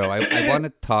of the show, I want to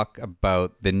talk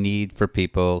about the need for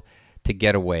people to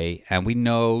get away. And we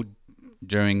know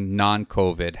during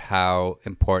non-COVID how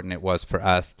important it was for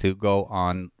us to go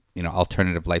on,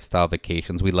 alternative lifestyle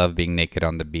vacations. We love being naked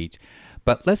on the beach.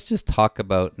 But let's just talk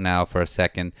about now for a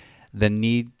second the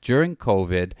need during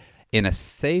COVID in a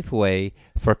safe way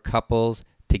for couples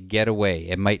to get away.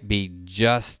 It might be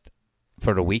just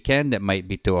for the weekend. It might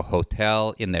be to a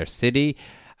hotel in their city.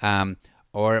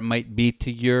 Or it might be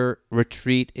to your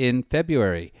retreat in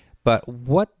February. But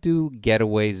what do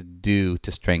getaways do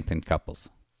to strengthen couples?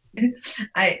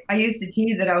 I used to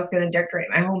tease that I was going to decorate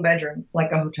my home bedroom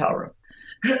like a hotel room.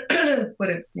 Put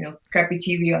a crappy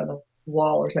TV on the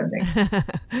wall or something.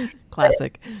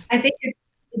 Classic. But I think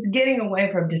it's getting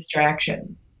away from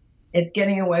distractions. It's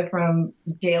getting away from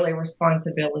daily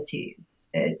responsibilities.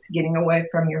 It's getting away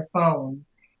from your phone.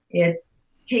 It's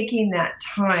taking that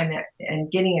time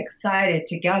and getting excited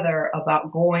together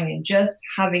about going and just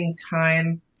having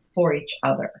time for each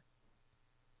other.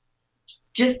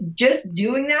 Just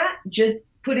doing that, just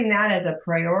putting that as a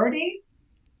priority,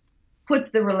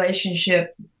 puts the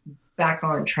relationship back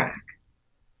on track.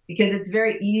 Because it's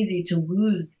very easy to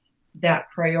lose that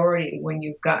priority when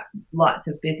you've got lots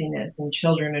of busyness and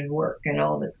children and work and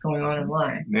all that's going on in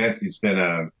life. Nancy's been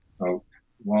a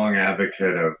long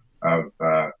advocate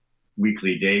of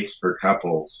weekly dates for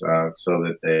couples so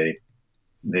that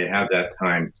they have that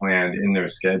time planned in their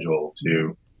schedule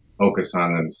to focus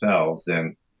on themselves.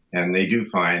 And they do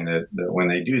find that when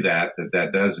they do that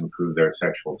does improve their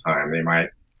sexual time. They might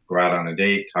go out on a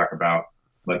date, talk about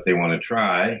what they want to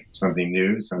try, something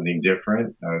new, something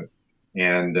different,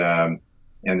 and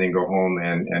then go home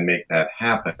and make that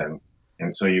happen.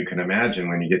 And so you can imagine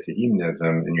when you get to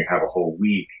hedonism and you have a whole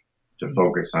week to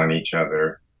focus on each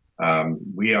other.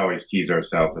 We always tease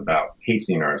ourselves about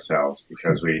pacing ourselves,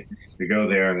 because we go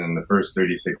there and in the first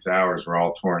 36 hours we're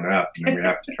all torn up, and then we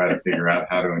have to try to figure out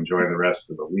how to enjoy the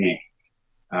rest of the week.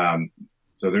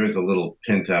 So there is a little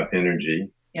pent up energy,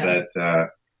 but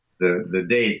the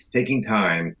dates, taking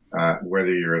time,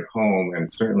 whether you're at home,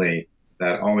 and certainly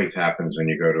that always happens when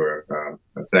you go to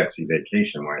a sexy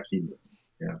vacation like hedonism.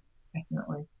 Yeah,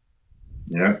 definitely.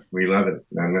 Yeah, we love it,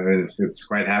 and it's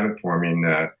quite habit forming.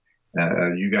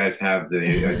 You guys have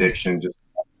the addiction just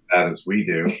as we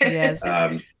do. Yes.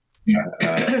 And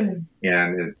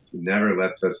it's never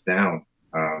lets us down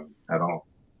at all.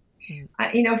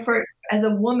 As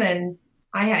a woman,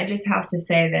 I just have to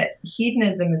say that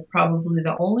hedonism is probably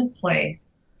the only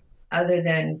place, other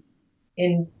than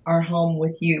in our home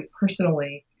with you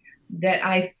personally, that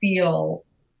I feel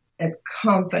as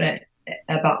confident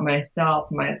about myself,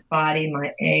 my body,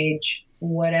 my age,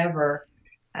 whatever.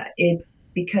 It's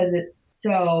because it's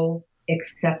so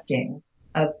accepting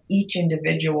of each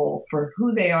individual for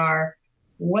who they are,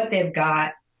 what they've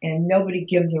got, and nobody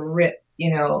gives a rip,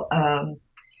 what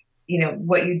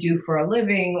you do for a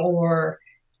living, or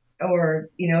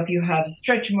if you have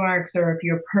stretch marks, or if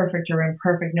you're perfect or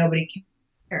imperfect, nobody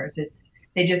cares.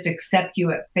 They just accept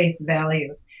you at face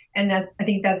value. And I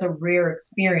think that's a rare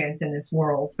experience in this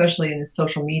world, especially in the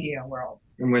social media world.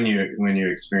 And when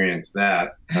you experience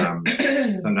that,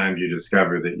 sometimes you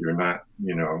discover that you're not,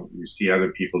 you see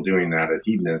other people doing that at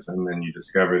hedonism, and you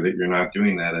discover that you're not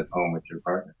doing that at home with your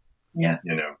partner. Yeah.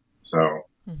 So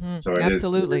Mm-hmm. So it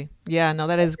absolutely. Yeah, no,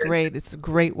 that is great. It's a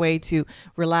great way to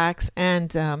relax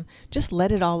and just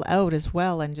let it all out as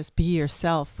well, and just be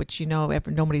yourself, which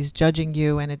nobody's judging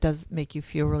you, and it does make you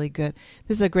feel really good.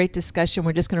 This is a great discussion.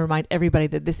 We're just going to remind everybody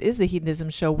that this is the Hedonism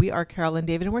Show. We are Carol and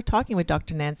David, and we're talking with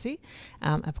Dr. Nancy,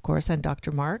 of course, and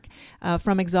Dr. Mark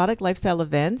from Exotic Lifestyle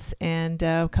Events. And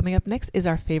coming up next is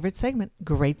our favorite segment,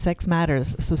 Great Sex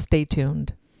Matters. So stay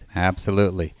tuned.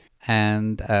 Absolutely.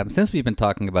 And since we've been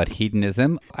talking about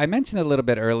hedonism, I mentioned a little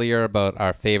bit earlier about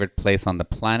our favorite place on the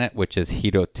planet, which is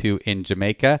Hedo II in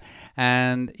Jamaica.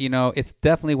 And, it's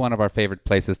definitely one of our favorite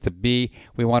places to be.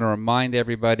 We want to remind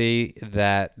everybody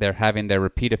that they're having their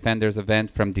Repeat Offenders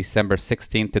event from December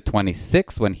 16th to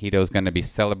 26th, when Hedo is going to be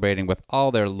celebrating with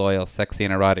all their loyal, sexy,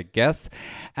 and erotic guests.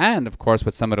 And, of course,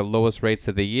 with some of the lowest rates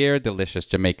of the year, delicious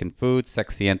Jamaican food,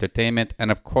 sexy entertainment, and,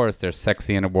 of course, their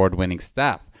sexy and award-winning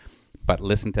staff. But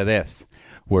listen to this.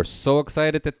 We're so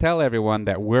excited to tell everyone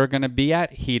that we're going to be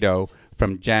at Hedo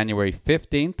from January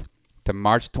 15th to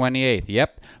March 28th.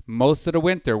 Yep, most of the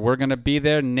winter we're going to be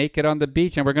there naked on the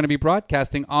beach, and we're going to be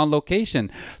broadcasting on location.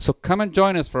 So come and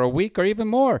join us for a week or even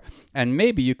more, and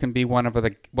maybe you can be one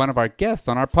of our guests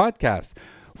on our podcast.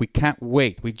 We can't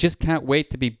wait. We just can't wait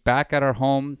to be back at our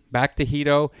home, back to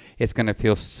Hedo. It's going to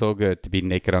feel so good to be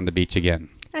naked on the beach again.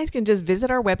 And you can just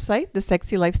visit our website,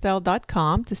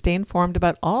 thesexylifestyle.com, to stay informed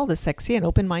about all the sexy and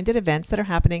open-minded events that are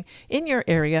happening in your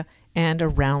area and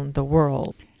around the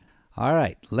world. All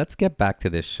right, let's get back to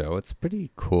this show. It's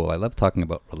pretty cool. I love talking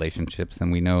about relationships, and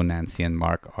we know Nancy and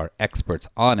Mark are experts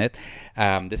on it.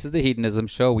 This is the Hedonism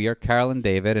Show. We are Carol and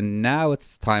David, and now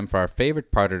it's time for our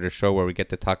favorite part of the show, where we get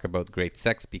to talk about great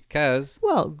sex, because...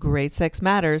 well, great sex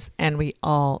matters, and we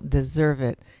all deserve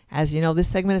it. As you know, this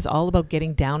segment is all about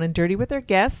getting down and dirty with our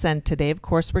guests, and today, of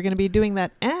course, we're going to be doing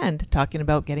that and talking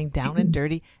about getting down and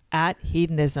dirty at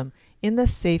hedonism in the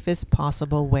safest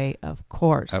possible way, of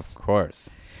course. Of course.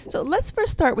 So let's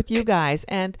first start with you guys.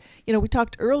 And, we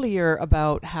talked earlier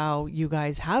about how you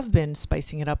guys have been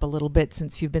spicing it up a little bit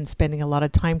since you've been spending a lot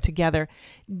of time together.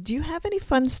 Do you have any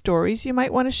fun stories you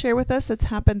might want to share with us that's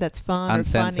happened that's fun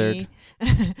Uncensored. or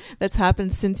funny that's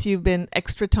happened since you've been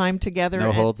extra time together?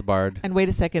 No holds barred. And wait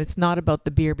a second, it's not about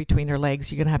the beer between your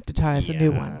legs. You're going to have to try us a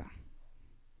new one.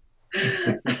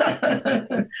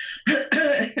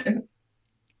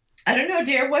 I don't know,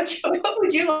 dear. What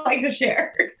would you like to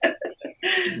share?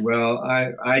 Well,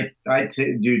 I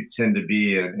do tend to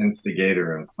be an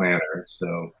instigator and planner.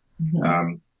 So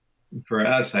for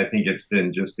us, I think it's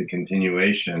been just a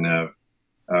continuation of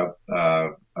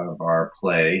our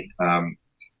play.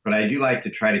 But I do like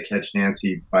to try to catch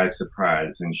Nancy by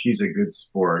surprise, and she's a good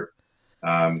sport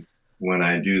when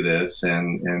I do this,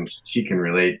 and she can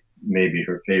relate maybe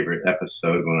her favorite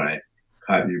episode when I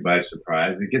caught you by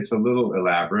surprise. It gets a little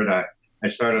elaborate. I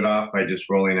started off by just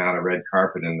rolling out a red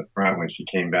carpet in the front when she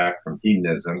came back from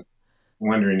hedonism,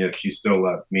 wondering if she still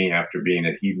loved me after being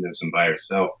at hedonism by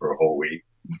herself for a whole week.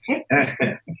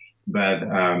 But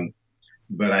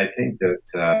I think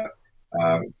that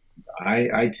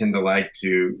I tend to like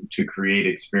to create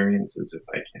experiences if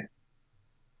I can.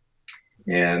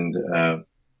 And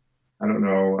I don't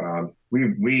know.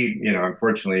 We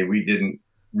unfortunately we didn't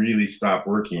really stop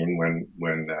working when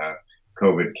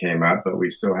COVID came up, but we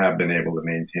still have been able to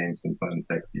maintain some fun,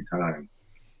 sexy time.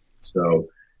 So,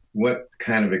 what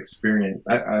kind of experience?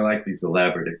 I like these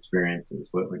elaborate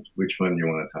experiences. Which one do you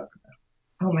want to talk about?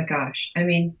 Oh my gosh! I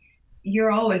mean,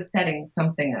 you're always setting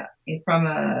something up from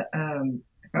a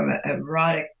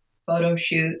erotic photo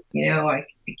shoot. I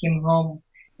came home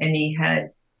and he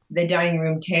had the dining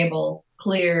room table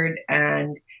cleared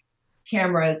and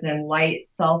cameras and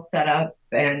lights all set up,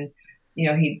 and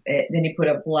he put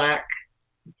a black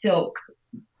silk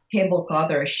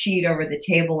tablecloth or a sheet over the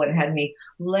table and had me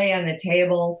lay on the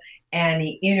table, and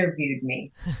he interviewed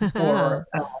me for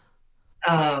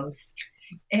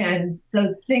and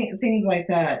so things like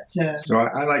that. So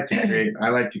I like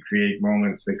to create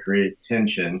moments that create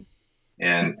tension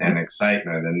and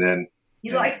excitement, and then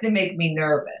he likes to make me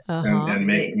nervous. Uh-huh. And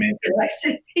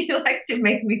he likes to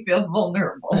make me feel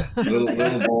vulnerable. a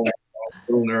little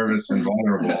nervous and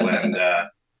vulnerable,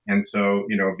 and so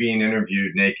being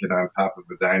interviewed naked on top of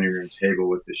a dining room table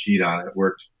with the sheet on it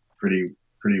worked pretty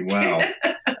well.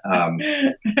 And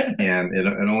it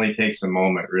only takes a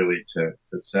moment really to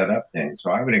set up things.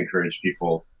 So I would encourage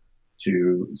people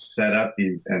to set up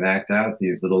these and act out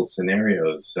these little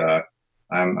scenarios.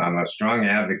 I'm a strong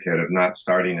advocate of not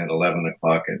starting at 11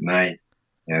 o'clock at night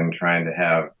and trying to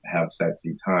have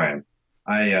sexy time.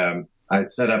 I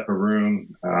set up a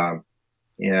room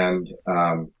and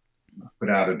put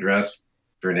out a dress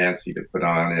for Nancy to put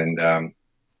on, and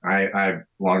I a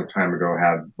long time ago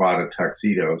had bought a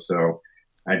tuxedo, so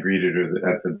I greeted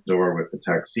her at the door with the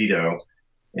tuxedo,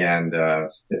 and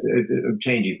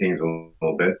changing things a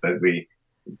little bit, but we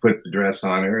put the dress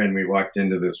on her and we walked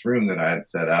into this room that I had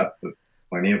set up with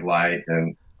plenty of light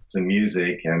and some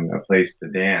music and a place to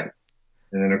dance.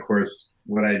 And then, of course,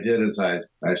 what I did is I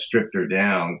stripped her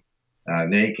down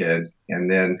naked, and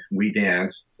then we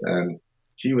danced, and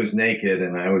she was naked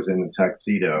and I was in a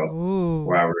tuxedo. Ooh.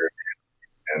 While we were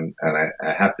dancing. And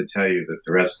I have to tell you that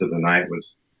the rest of the night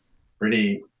was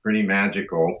pretty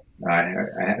magical. I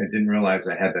didn't realize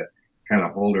I had to kind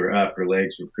of hold her up. Her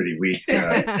legs were pretty weak.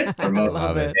 I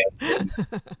love it.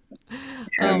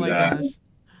 Oh my gosh.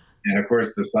 And of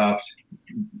course, the soft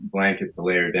blanket to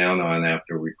lay her down on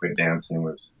after we quit dancing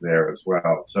was there as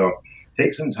well. So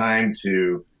take some time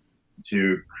to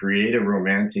create a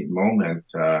romantic moment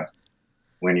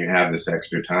when you have this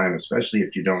extra time, especially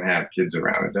if you don't have kids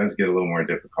around. It does get a little more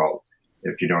difficult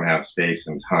if you don't have space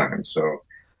and time. So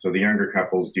the younger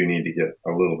couples do need to get a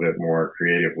little bit more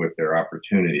creative with their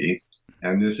opportunities.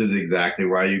 And this is exactly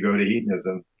why you go to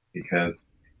hedonism, because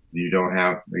you don't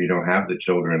have the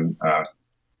children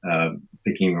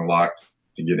picking the lock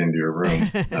to get into your room.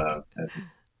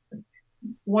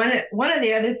 One of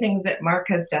the other things that Mark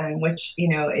has done, which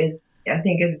I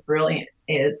think is brilliant,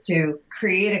 is to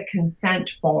create a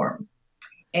consent form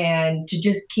and to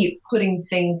just keep putting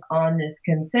things on this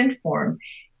consent form,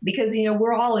 because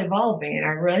we're all evolving and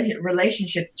our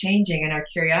relationships changing and our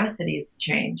curiosities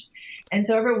change. And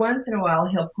so every once in a while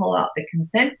he'll pull out the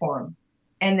consent form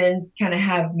and then kind of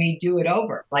have me do it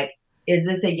over. Like, is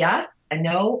this a yes, a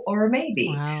no, or a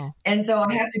maybe? Wow. And so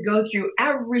I have to go through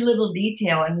every little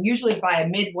detail, and usually by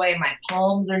midway my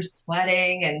palms are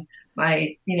sweating and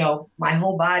my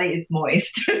whole body is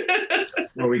moist.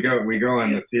 Well, we go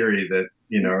on the theory that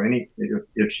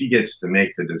if she gets to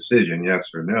make the decision,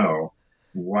 yes or no,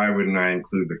 why wouldn't I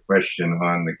include the question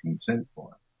on the consent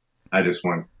form? I just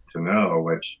want to know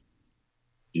what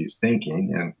she's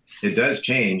thinking, and it does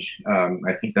change.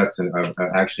 I think that's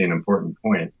actually an important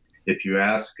point. If you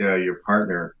ask your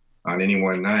partner on any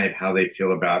one night how they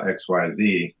feel about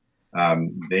XYZ,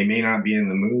 they may not be in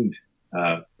the mood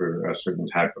for a certain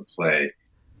type of play.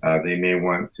 They may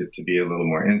want it to be a little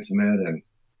more intimate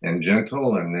and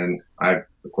gentle. And then I've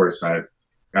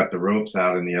got the ropes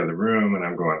out in the other room, and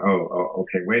I'm going, oh,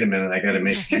 okay, wait a minute, I got to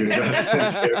make a few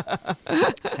adjustments here.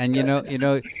 And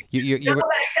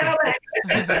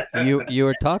you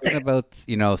were talking about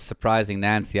surprising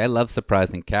Nancy. I love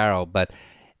surprising Carol, but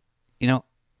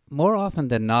more often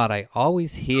than not, I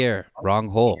always hear wrong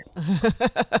hole.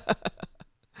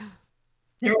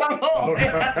 You're wrong hole.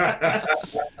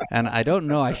 And I don't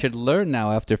know. I should learn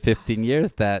now after 15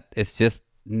 years that it's just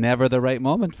never the right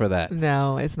moment for that.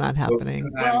 No, it's not happening.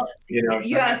 Well,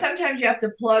 sometimes you have to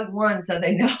plug one so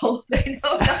they know nothing.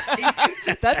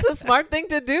 That's a smart thing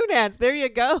to do, Nance. There you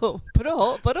go.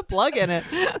 Put a plug in it.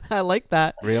 I like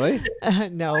that. Really?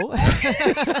 No,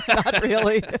 not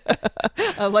really.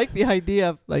 I like the idea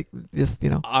of just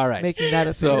all right, making that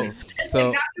a thing.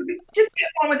 So just get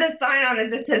one with a sign on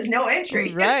it that says no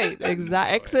entry. Right.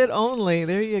 Exactly. Exit only.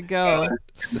 There you go.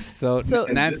 So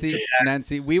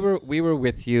Nancy, we were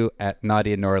with you at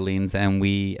Naughty in New Orleans, and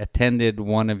we attended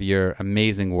one of your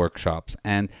amazing workshops.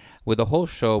 And with the whole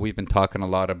show, we've been talking a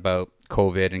lot about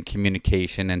COVID and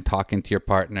communication and talking to your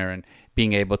partner and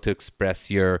being able to express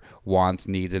your wants,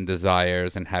 needs, and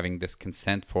desires and having this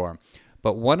consent form.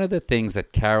 But one of the things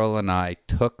that Carol and I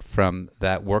took from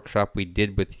that workshop we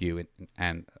did with you,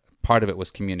 and part of it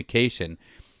was communication,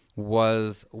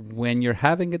 was when you're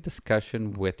having a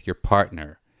discussion with your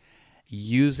partner,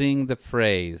 using the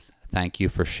phrase, "Thank you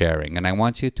for sharing." And I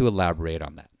want you to elaborate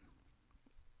on that.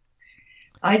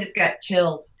 I just got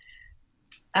chills.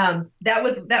 That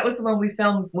was the one we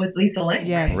filmed with Lisa Lane.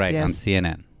 Yes, right, yes. On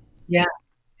CNN. Yeah.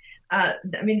 I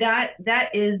mean, that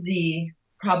is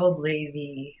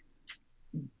probably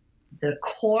the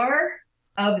core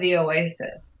of the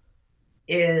Oasis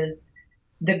is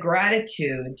the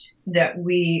gratitude that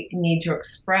we need to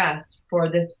express for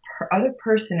this other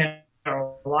person in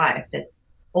our life that's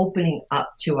opening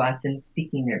up to us and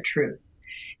speaking their truth.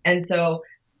 And so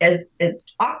as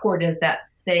awkward as that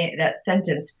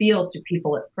sentence feels to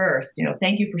people at first,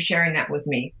 thank you for sharing that with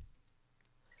me.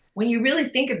 When you really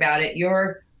think about it,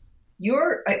 you're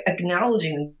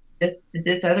acknowledging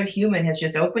this other human has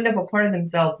just opened up a part of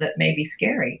themselves that may be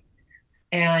scary.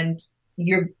 And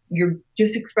you're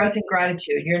just expressing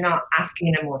gratitude. You're not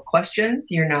asking them more questions.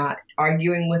 You're not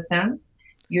arguing with them.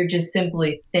 You're just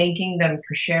simply thanking them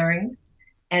for sharing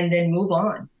and then move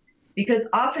on. Because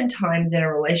oftentimes in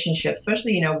a relationship,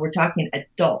 especially, we're talking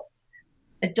adults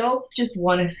just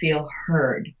want to feel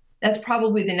heard. That's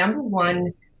probably the number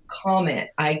one comment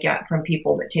I get from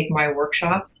people that take my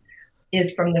workshops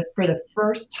is for the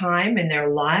first time in their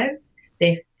lives,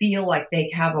 they feel like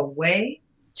they have a way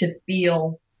to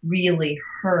feel really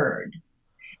heard.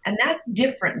 And that's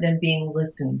different than being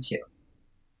listened to.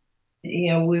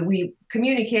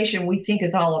 Communication we think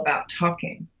is all about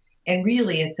talking. And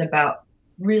really it's about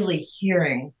really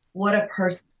hearing what a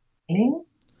person is saying,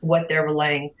 what they're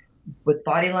relaying with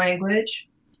body language,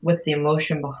 what's the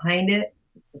emotion behind it,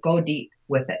 go deep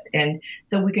with it. And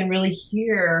so we can really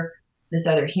hear this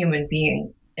other human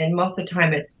being. And most of the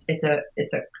time it's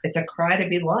a cry to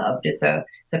be loved. It's a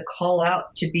call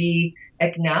out to be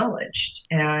acknowledged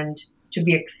and to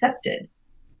be accepted.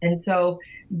 And so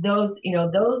those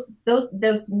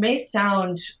may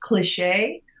sound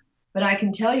cliche, but I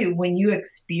can tell you when you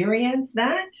experience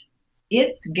that,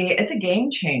 it's a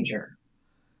game changer.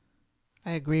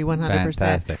 I agree 100%.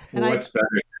 Fantastic. And What's better?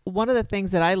 One of the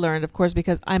things that I learned, of course,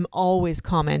 because I'm always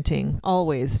commenting,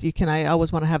 always, I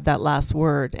always want to have that last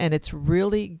word. And it's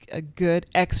really a good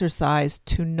exercise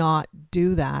to not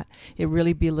do that. It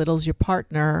really belittles your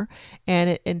partner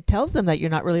and it tells them that you're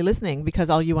not really listening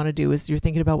because all you want to do is you're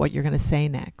thinking about what you're going to say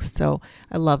next. So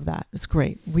I love that. It's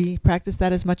great. We practice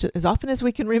that as often as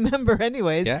we can remember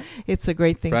anyways. Yeah. It's a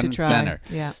great thing Front to try. And center.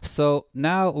 Yeah. So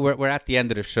now we're at the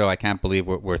end of the show. I can't believe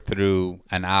we're through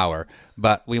an hour,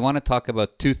 but we want to talk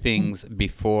about two things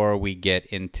before we get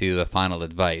into the final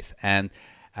advice. And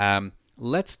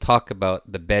let's talk about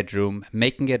the bedroom,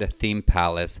 making it a theme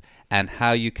palace, and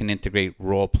how you can integrate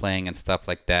role playing and stuff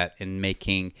like that in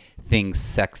making things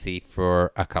sexy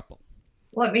for a couple.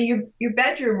 Well, I mean, your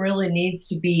bedroom really needs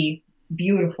to be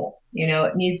beautiful.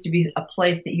 It needs to be a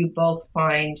place that you both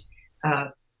find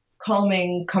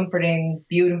calming, comforting,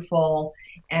 beautiful,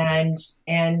 and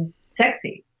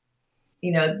sexy.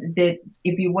 That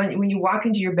when you walk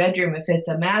into your bedroom, if it's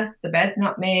a mess, the bed's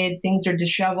not made, things are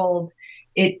disheveled,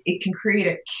 it can create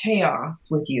a chaos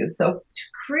with you. So to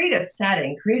create a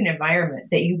setting, create an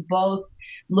environment that you both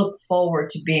look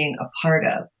forward to being a part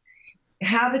of.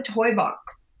 Have a toy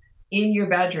box in your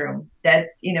bedroom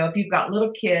that's, if you've got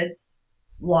little kids,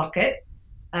 lock it.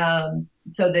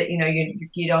 So that,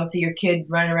 you don't see your kid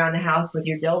running around the house with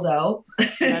your dildo.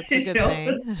 That's a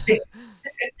good thing.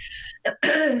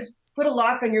 Put a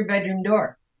lock on your bedroom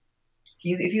door.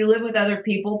 If you live with other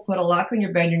people, put a lock on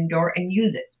your bedroom door and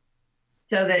use it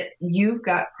so that you've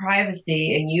got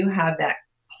privacy and you have that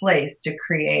place to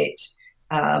create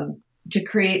an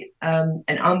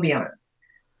ambiance.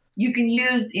 You can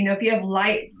use, if you have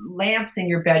light lamps in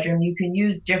your bedroom, you can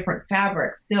use different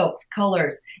fabrics, silks,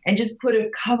 colors, and just put a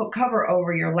cover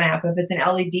over your lamp. If it's an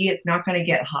LED, it's not going to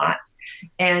get hot.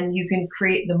 And you can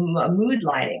create the mood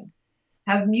lighting.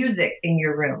 Have music in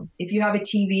your room. If you have a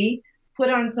TV, put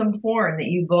on some porn that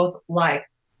you both like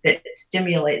that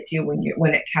stimulates you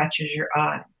when it catches your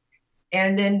eye.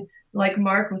 And then, like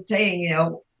Mark was saying,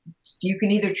 you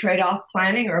can either trade off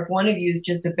planning, or if one of you is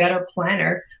just a better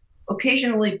planner,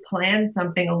 occasionally plan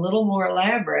something a little more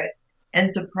elaborate and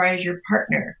surprise your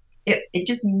partner. It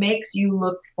just makes you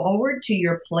look forward to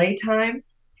your playtime,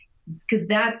 because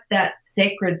that's that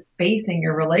sacred space in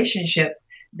your relationship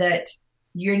that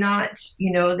you're not,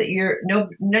 none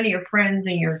of your friends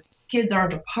and your kids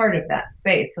aren't a part of that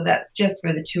space. So that's just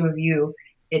for the two of you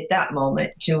at that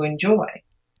moment to enjoy.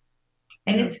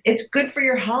 And it's good for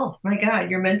your health. My God,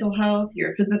 your mental health,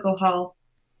 your physical health.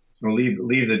 Well,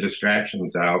 leave the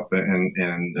distractions out,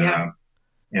 and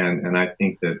I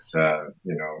think that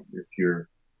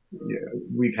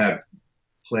we've had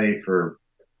play for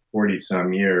 40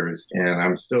 some years, and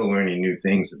I'm still learning new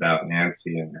things about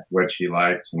Nancy and what she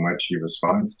likes and what she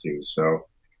responds to. So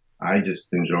I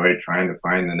just enjoy trying to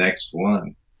find the next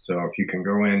one. So if you can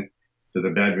go in to the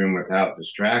bedroom without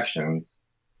distractions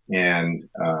and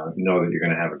know that you're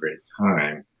going to have a great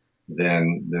time,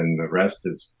 then the rest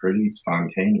is pretty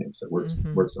spontaneous. It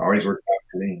works always worked out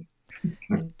for me.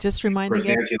 Just reminding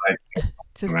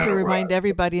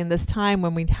everybody in this time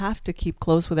when we have to keep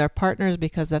close with our partners,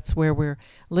 because that's where we're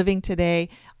living today.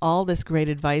 All this great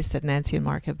advice that Nancy and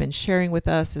Mark have been sharing with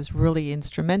us is really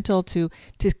instrumental to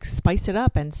spice it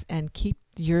up and keep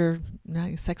your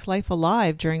sex life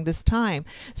alive during this time.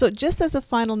 So just as a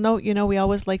final note, we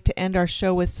always like to end our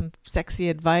show with some sexy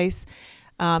advice.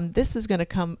 This is going to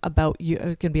come about you.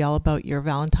 It can be all about your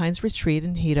Valentine's retreat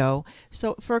in Hedo.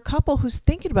 So for a couple who's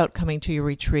thinking about coming to your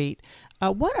retreat,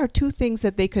 what are 2 things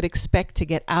that they could expect to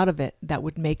get out of it that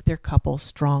would make their couple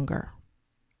stronger?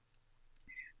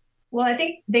 Well, I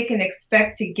think they can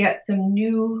expect to get some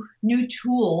new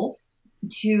tools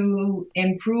to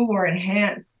improve or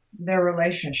enhance their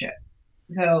relationship.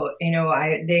 So,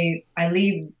 they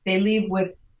leave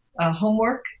with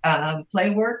homework,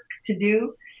 play work to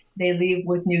do. They leave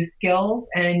with new skills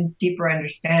and deeper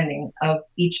understanding of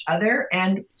each other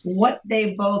and what they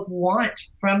both want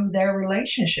from their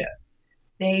relationship.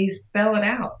 They spell it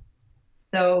out.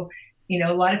 So,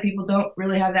 a lot of people don't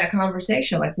really have that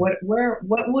conversation. Like, what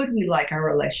would we like our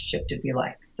relationship to be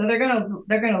like? So they're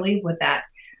gonna leave with that.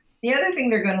 The other thing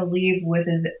they're gonna leave with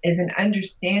is an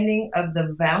understanding of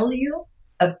the value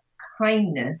of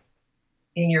kindness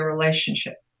in your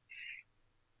relationship.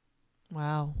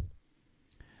 Wow.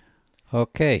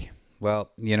 Okay.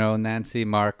 Well, Nancy,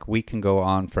 Mark, we can go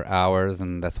on for hours,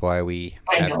 and that's why we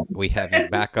have you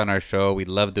back on our show. We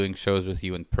love doing shows with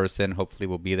you in person. Hopefully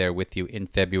we'll be there with you in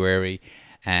February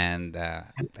and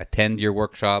attend your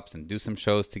workshops and do some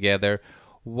shows together.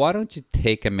 Why don't you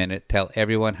take a minute, tell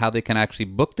everyone how they can actually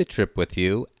book the trip with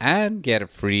you and get a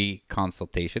free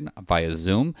consultation via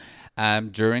Zoom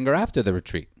during or after the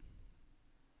retreat?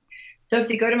 So if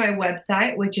you go to my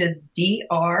website, which is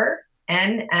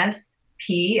DRNS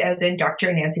as in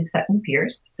Dr. Nancy Sutton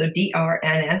Pierce, so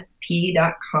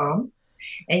drnsp.com,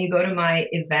 and you go to my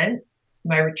events,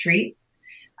 my retreats,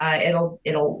 it'll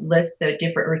list the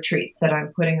different retreats that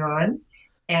I'm putting on,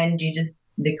 and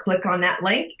they click on that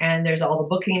link, and there's all the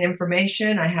booking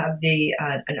information. I have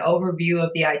an overview of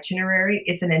the itinerary.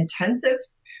 It's an intensive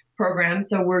program,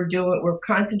 so we're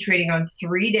concentrating on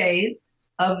 3 days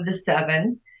of the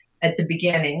 7 at the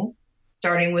beginning,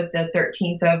 starting with the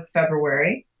 13th of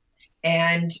February.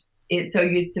 And it's a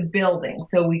building.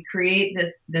 So we create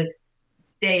this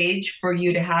stage for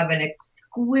you to have an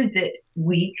exquisite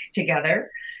week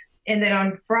together. And then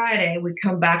on Friday, we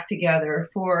come back together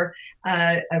for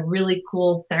a really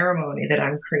cool ceremony that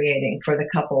I'm creating for the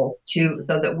couples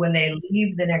so that when they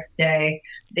leave the next day,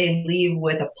 they leave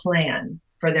with a plan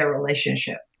for their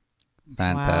relationship.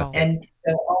 Fantastic. Wow. And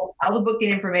so all the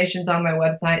booking information is on my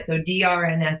website, so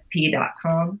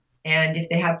drnsp.com. And if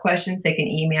they have questions, they can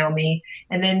email me.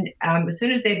 And then as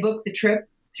soon as they book the trip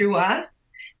through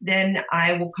us, then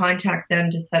I will contact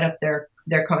them to set up their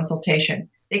consultation.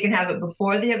 They can have it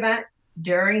before the event,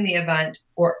 during the event,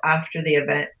 or after the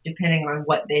event, depending on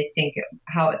what they think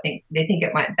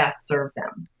it might best serve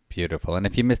them. Beautiful. And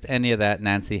if you missed any of that,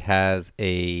 Nancy has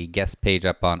a guest page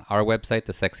up on our website,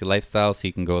 The Sexy Lifestyle, so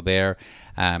you can go there.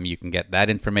 You can get that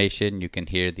information. You can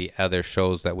hear the other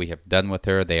shows that we have done with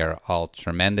her. They are all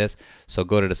tremendous. So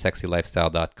go to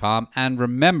thesexylifestyle.com and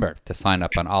remember to sign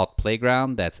up on Alt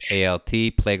Playground. That's ALT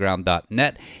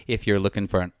playground.net if you're looking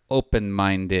for an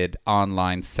open-minded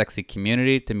online sexy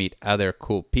community to meet other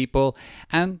cool people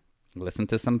and listen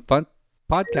to some fun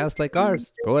podcasts like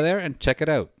ours. Go there and check it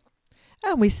out.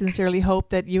 And we sincerely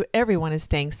hope that everyone is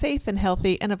staying safe and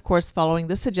healthy and, of course, following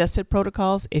the suggested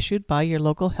protocols issued by your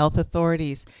local health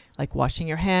authorities, like washing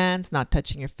your hands, not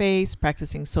touching your face,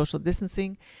 practicing social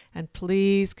distancing, and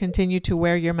please continue to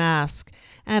wear your mask.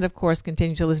 And, of course,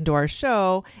 continue to listen to our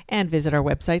show and visit our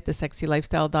website,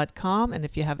 thesexylifestyle.com. And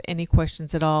if you have any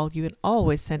questions at all, you can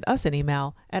always send us an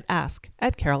email at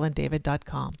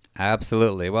ask@carolanddavid.com.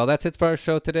 Absolutely. Well, that's it for our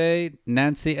show today.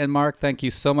 Nancy and Mark, thank you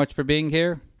so much for being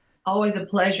here. Always a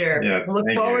pleasure. Yes, look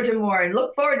forward to more and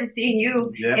look forward to seeing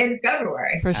you in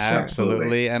February. For sure.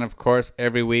 Absolutely. And of course,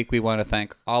 every week we want to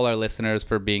thank all our listeners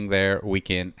for being there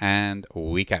week in and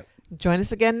week out. Join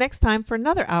us again next time for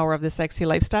another hour of The Sexy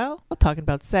Lifestyle. We're talking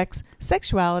about sex,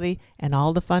 sexuality, and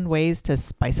all the fun ways to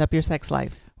spice up your sex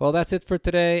life. Well, that's it for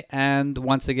today. And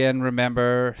once again,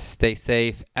 remember, stay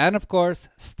safe. And of course,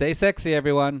 stay sexy,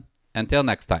 everyone. Until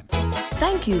next time.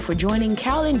 Thank you for joining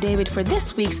Carol and David for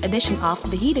this week's edition of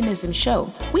The Hedonism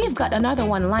Show. We've got another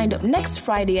one lined up next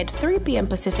Friday at 3 p.m.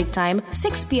 Pacific Time,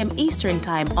 6 p.m. Eastern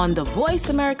Time on the Voice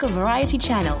America Variety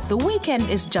Channel. The weekend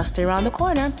is just around the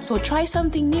corner, so try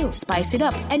something new, spice it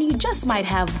up, and you just might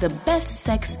have the best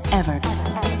sex ever.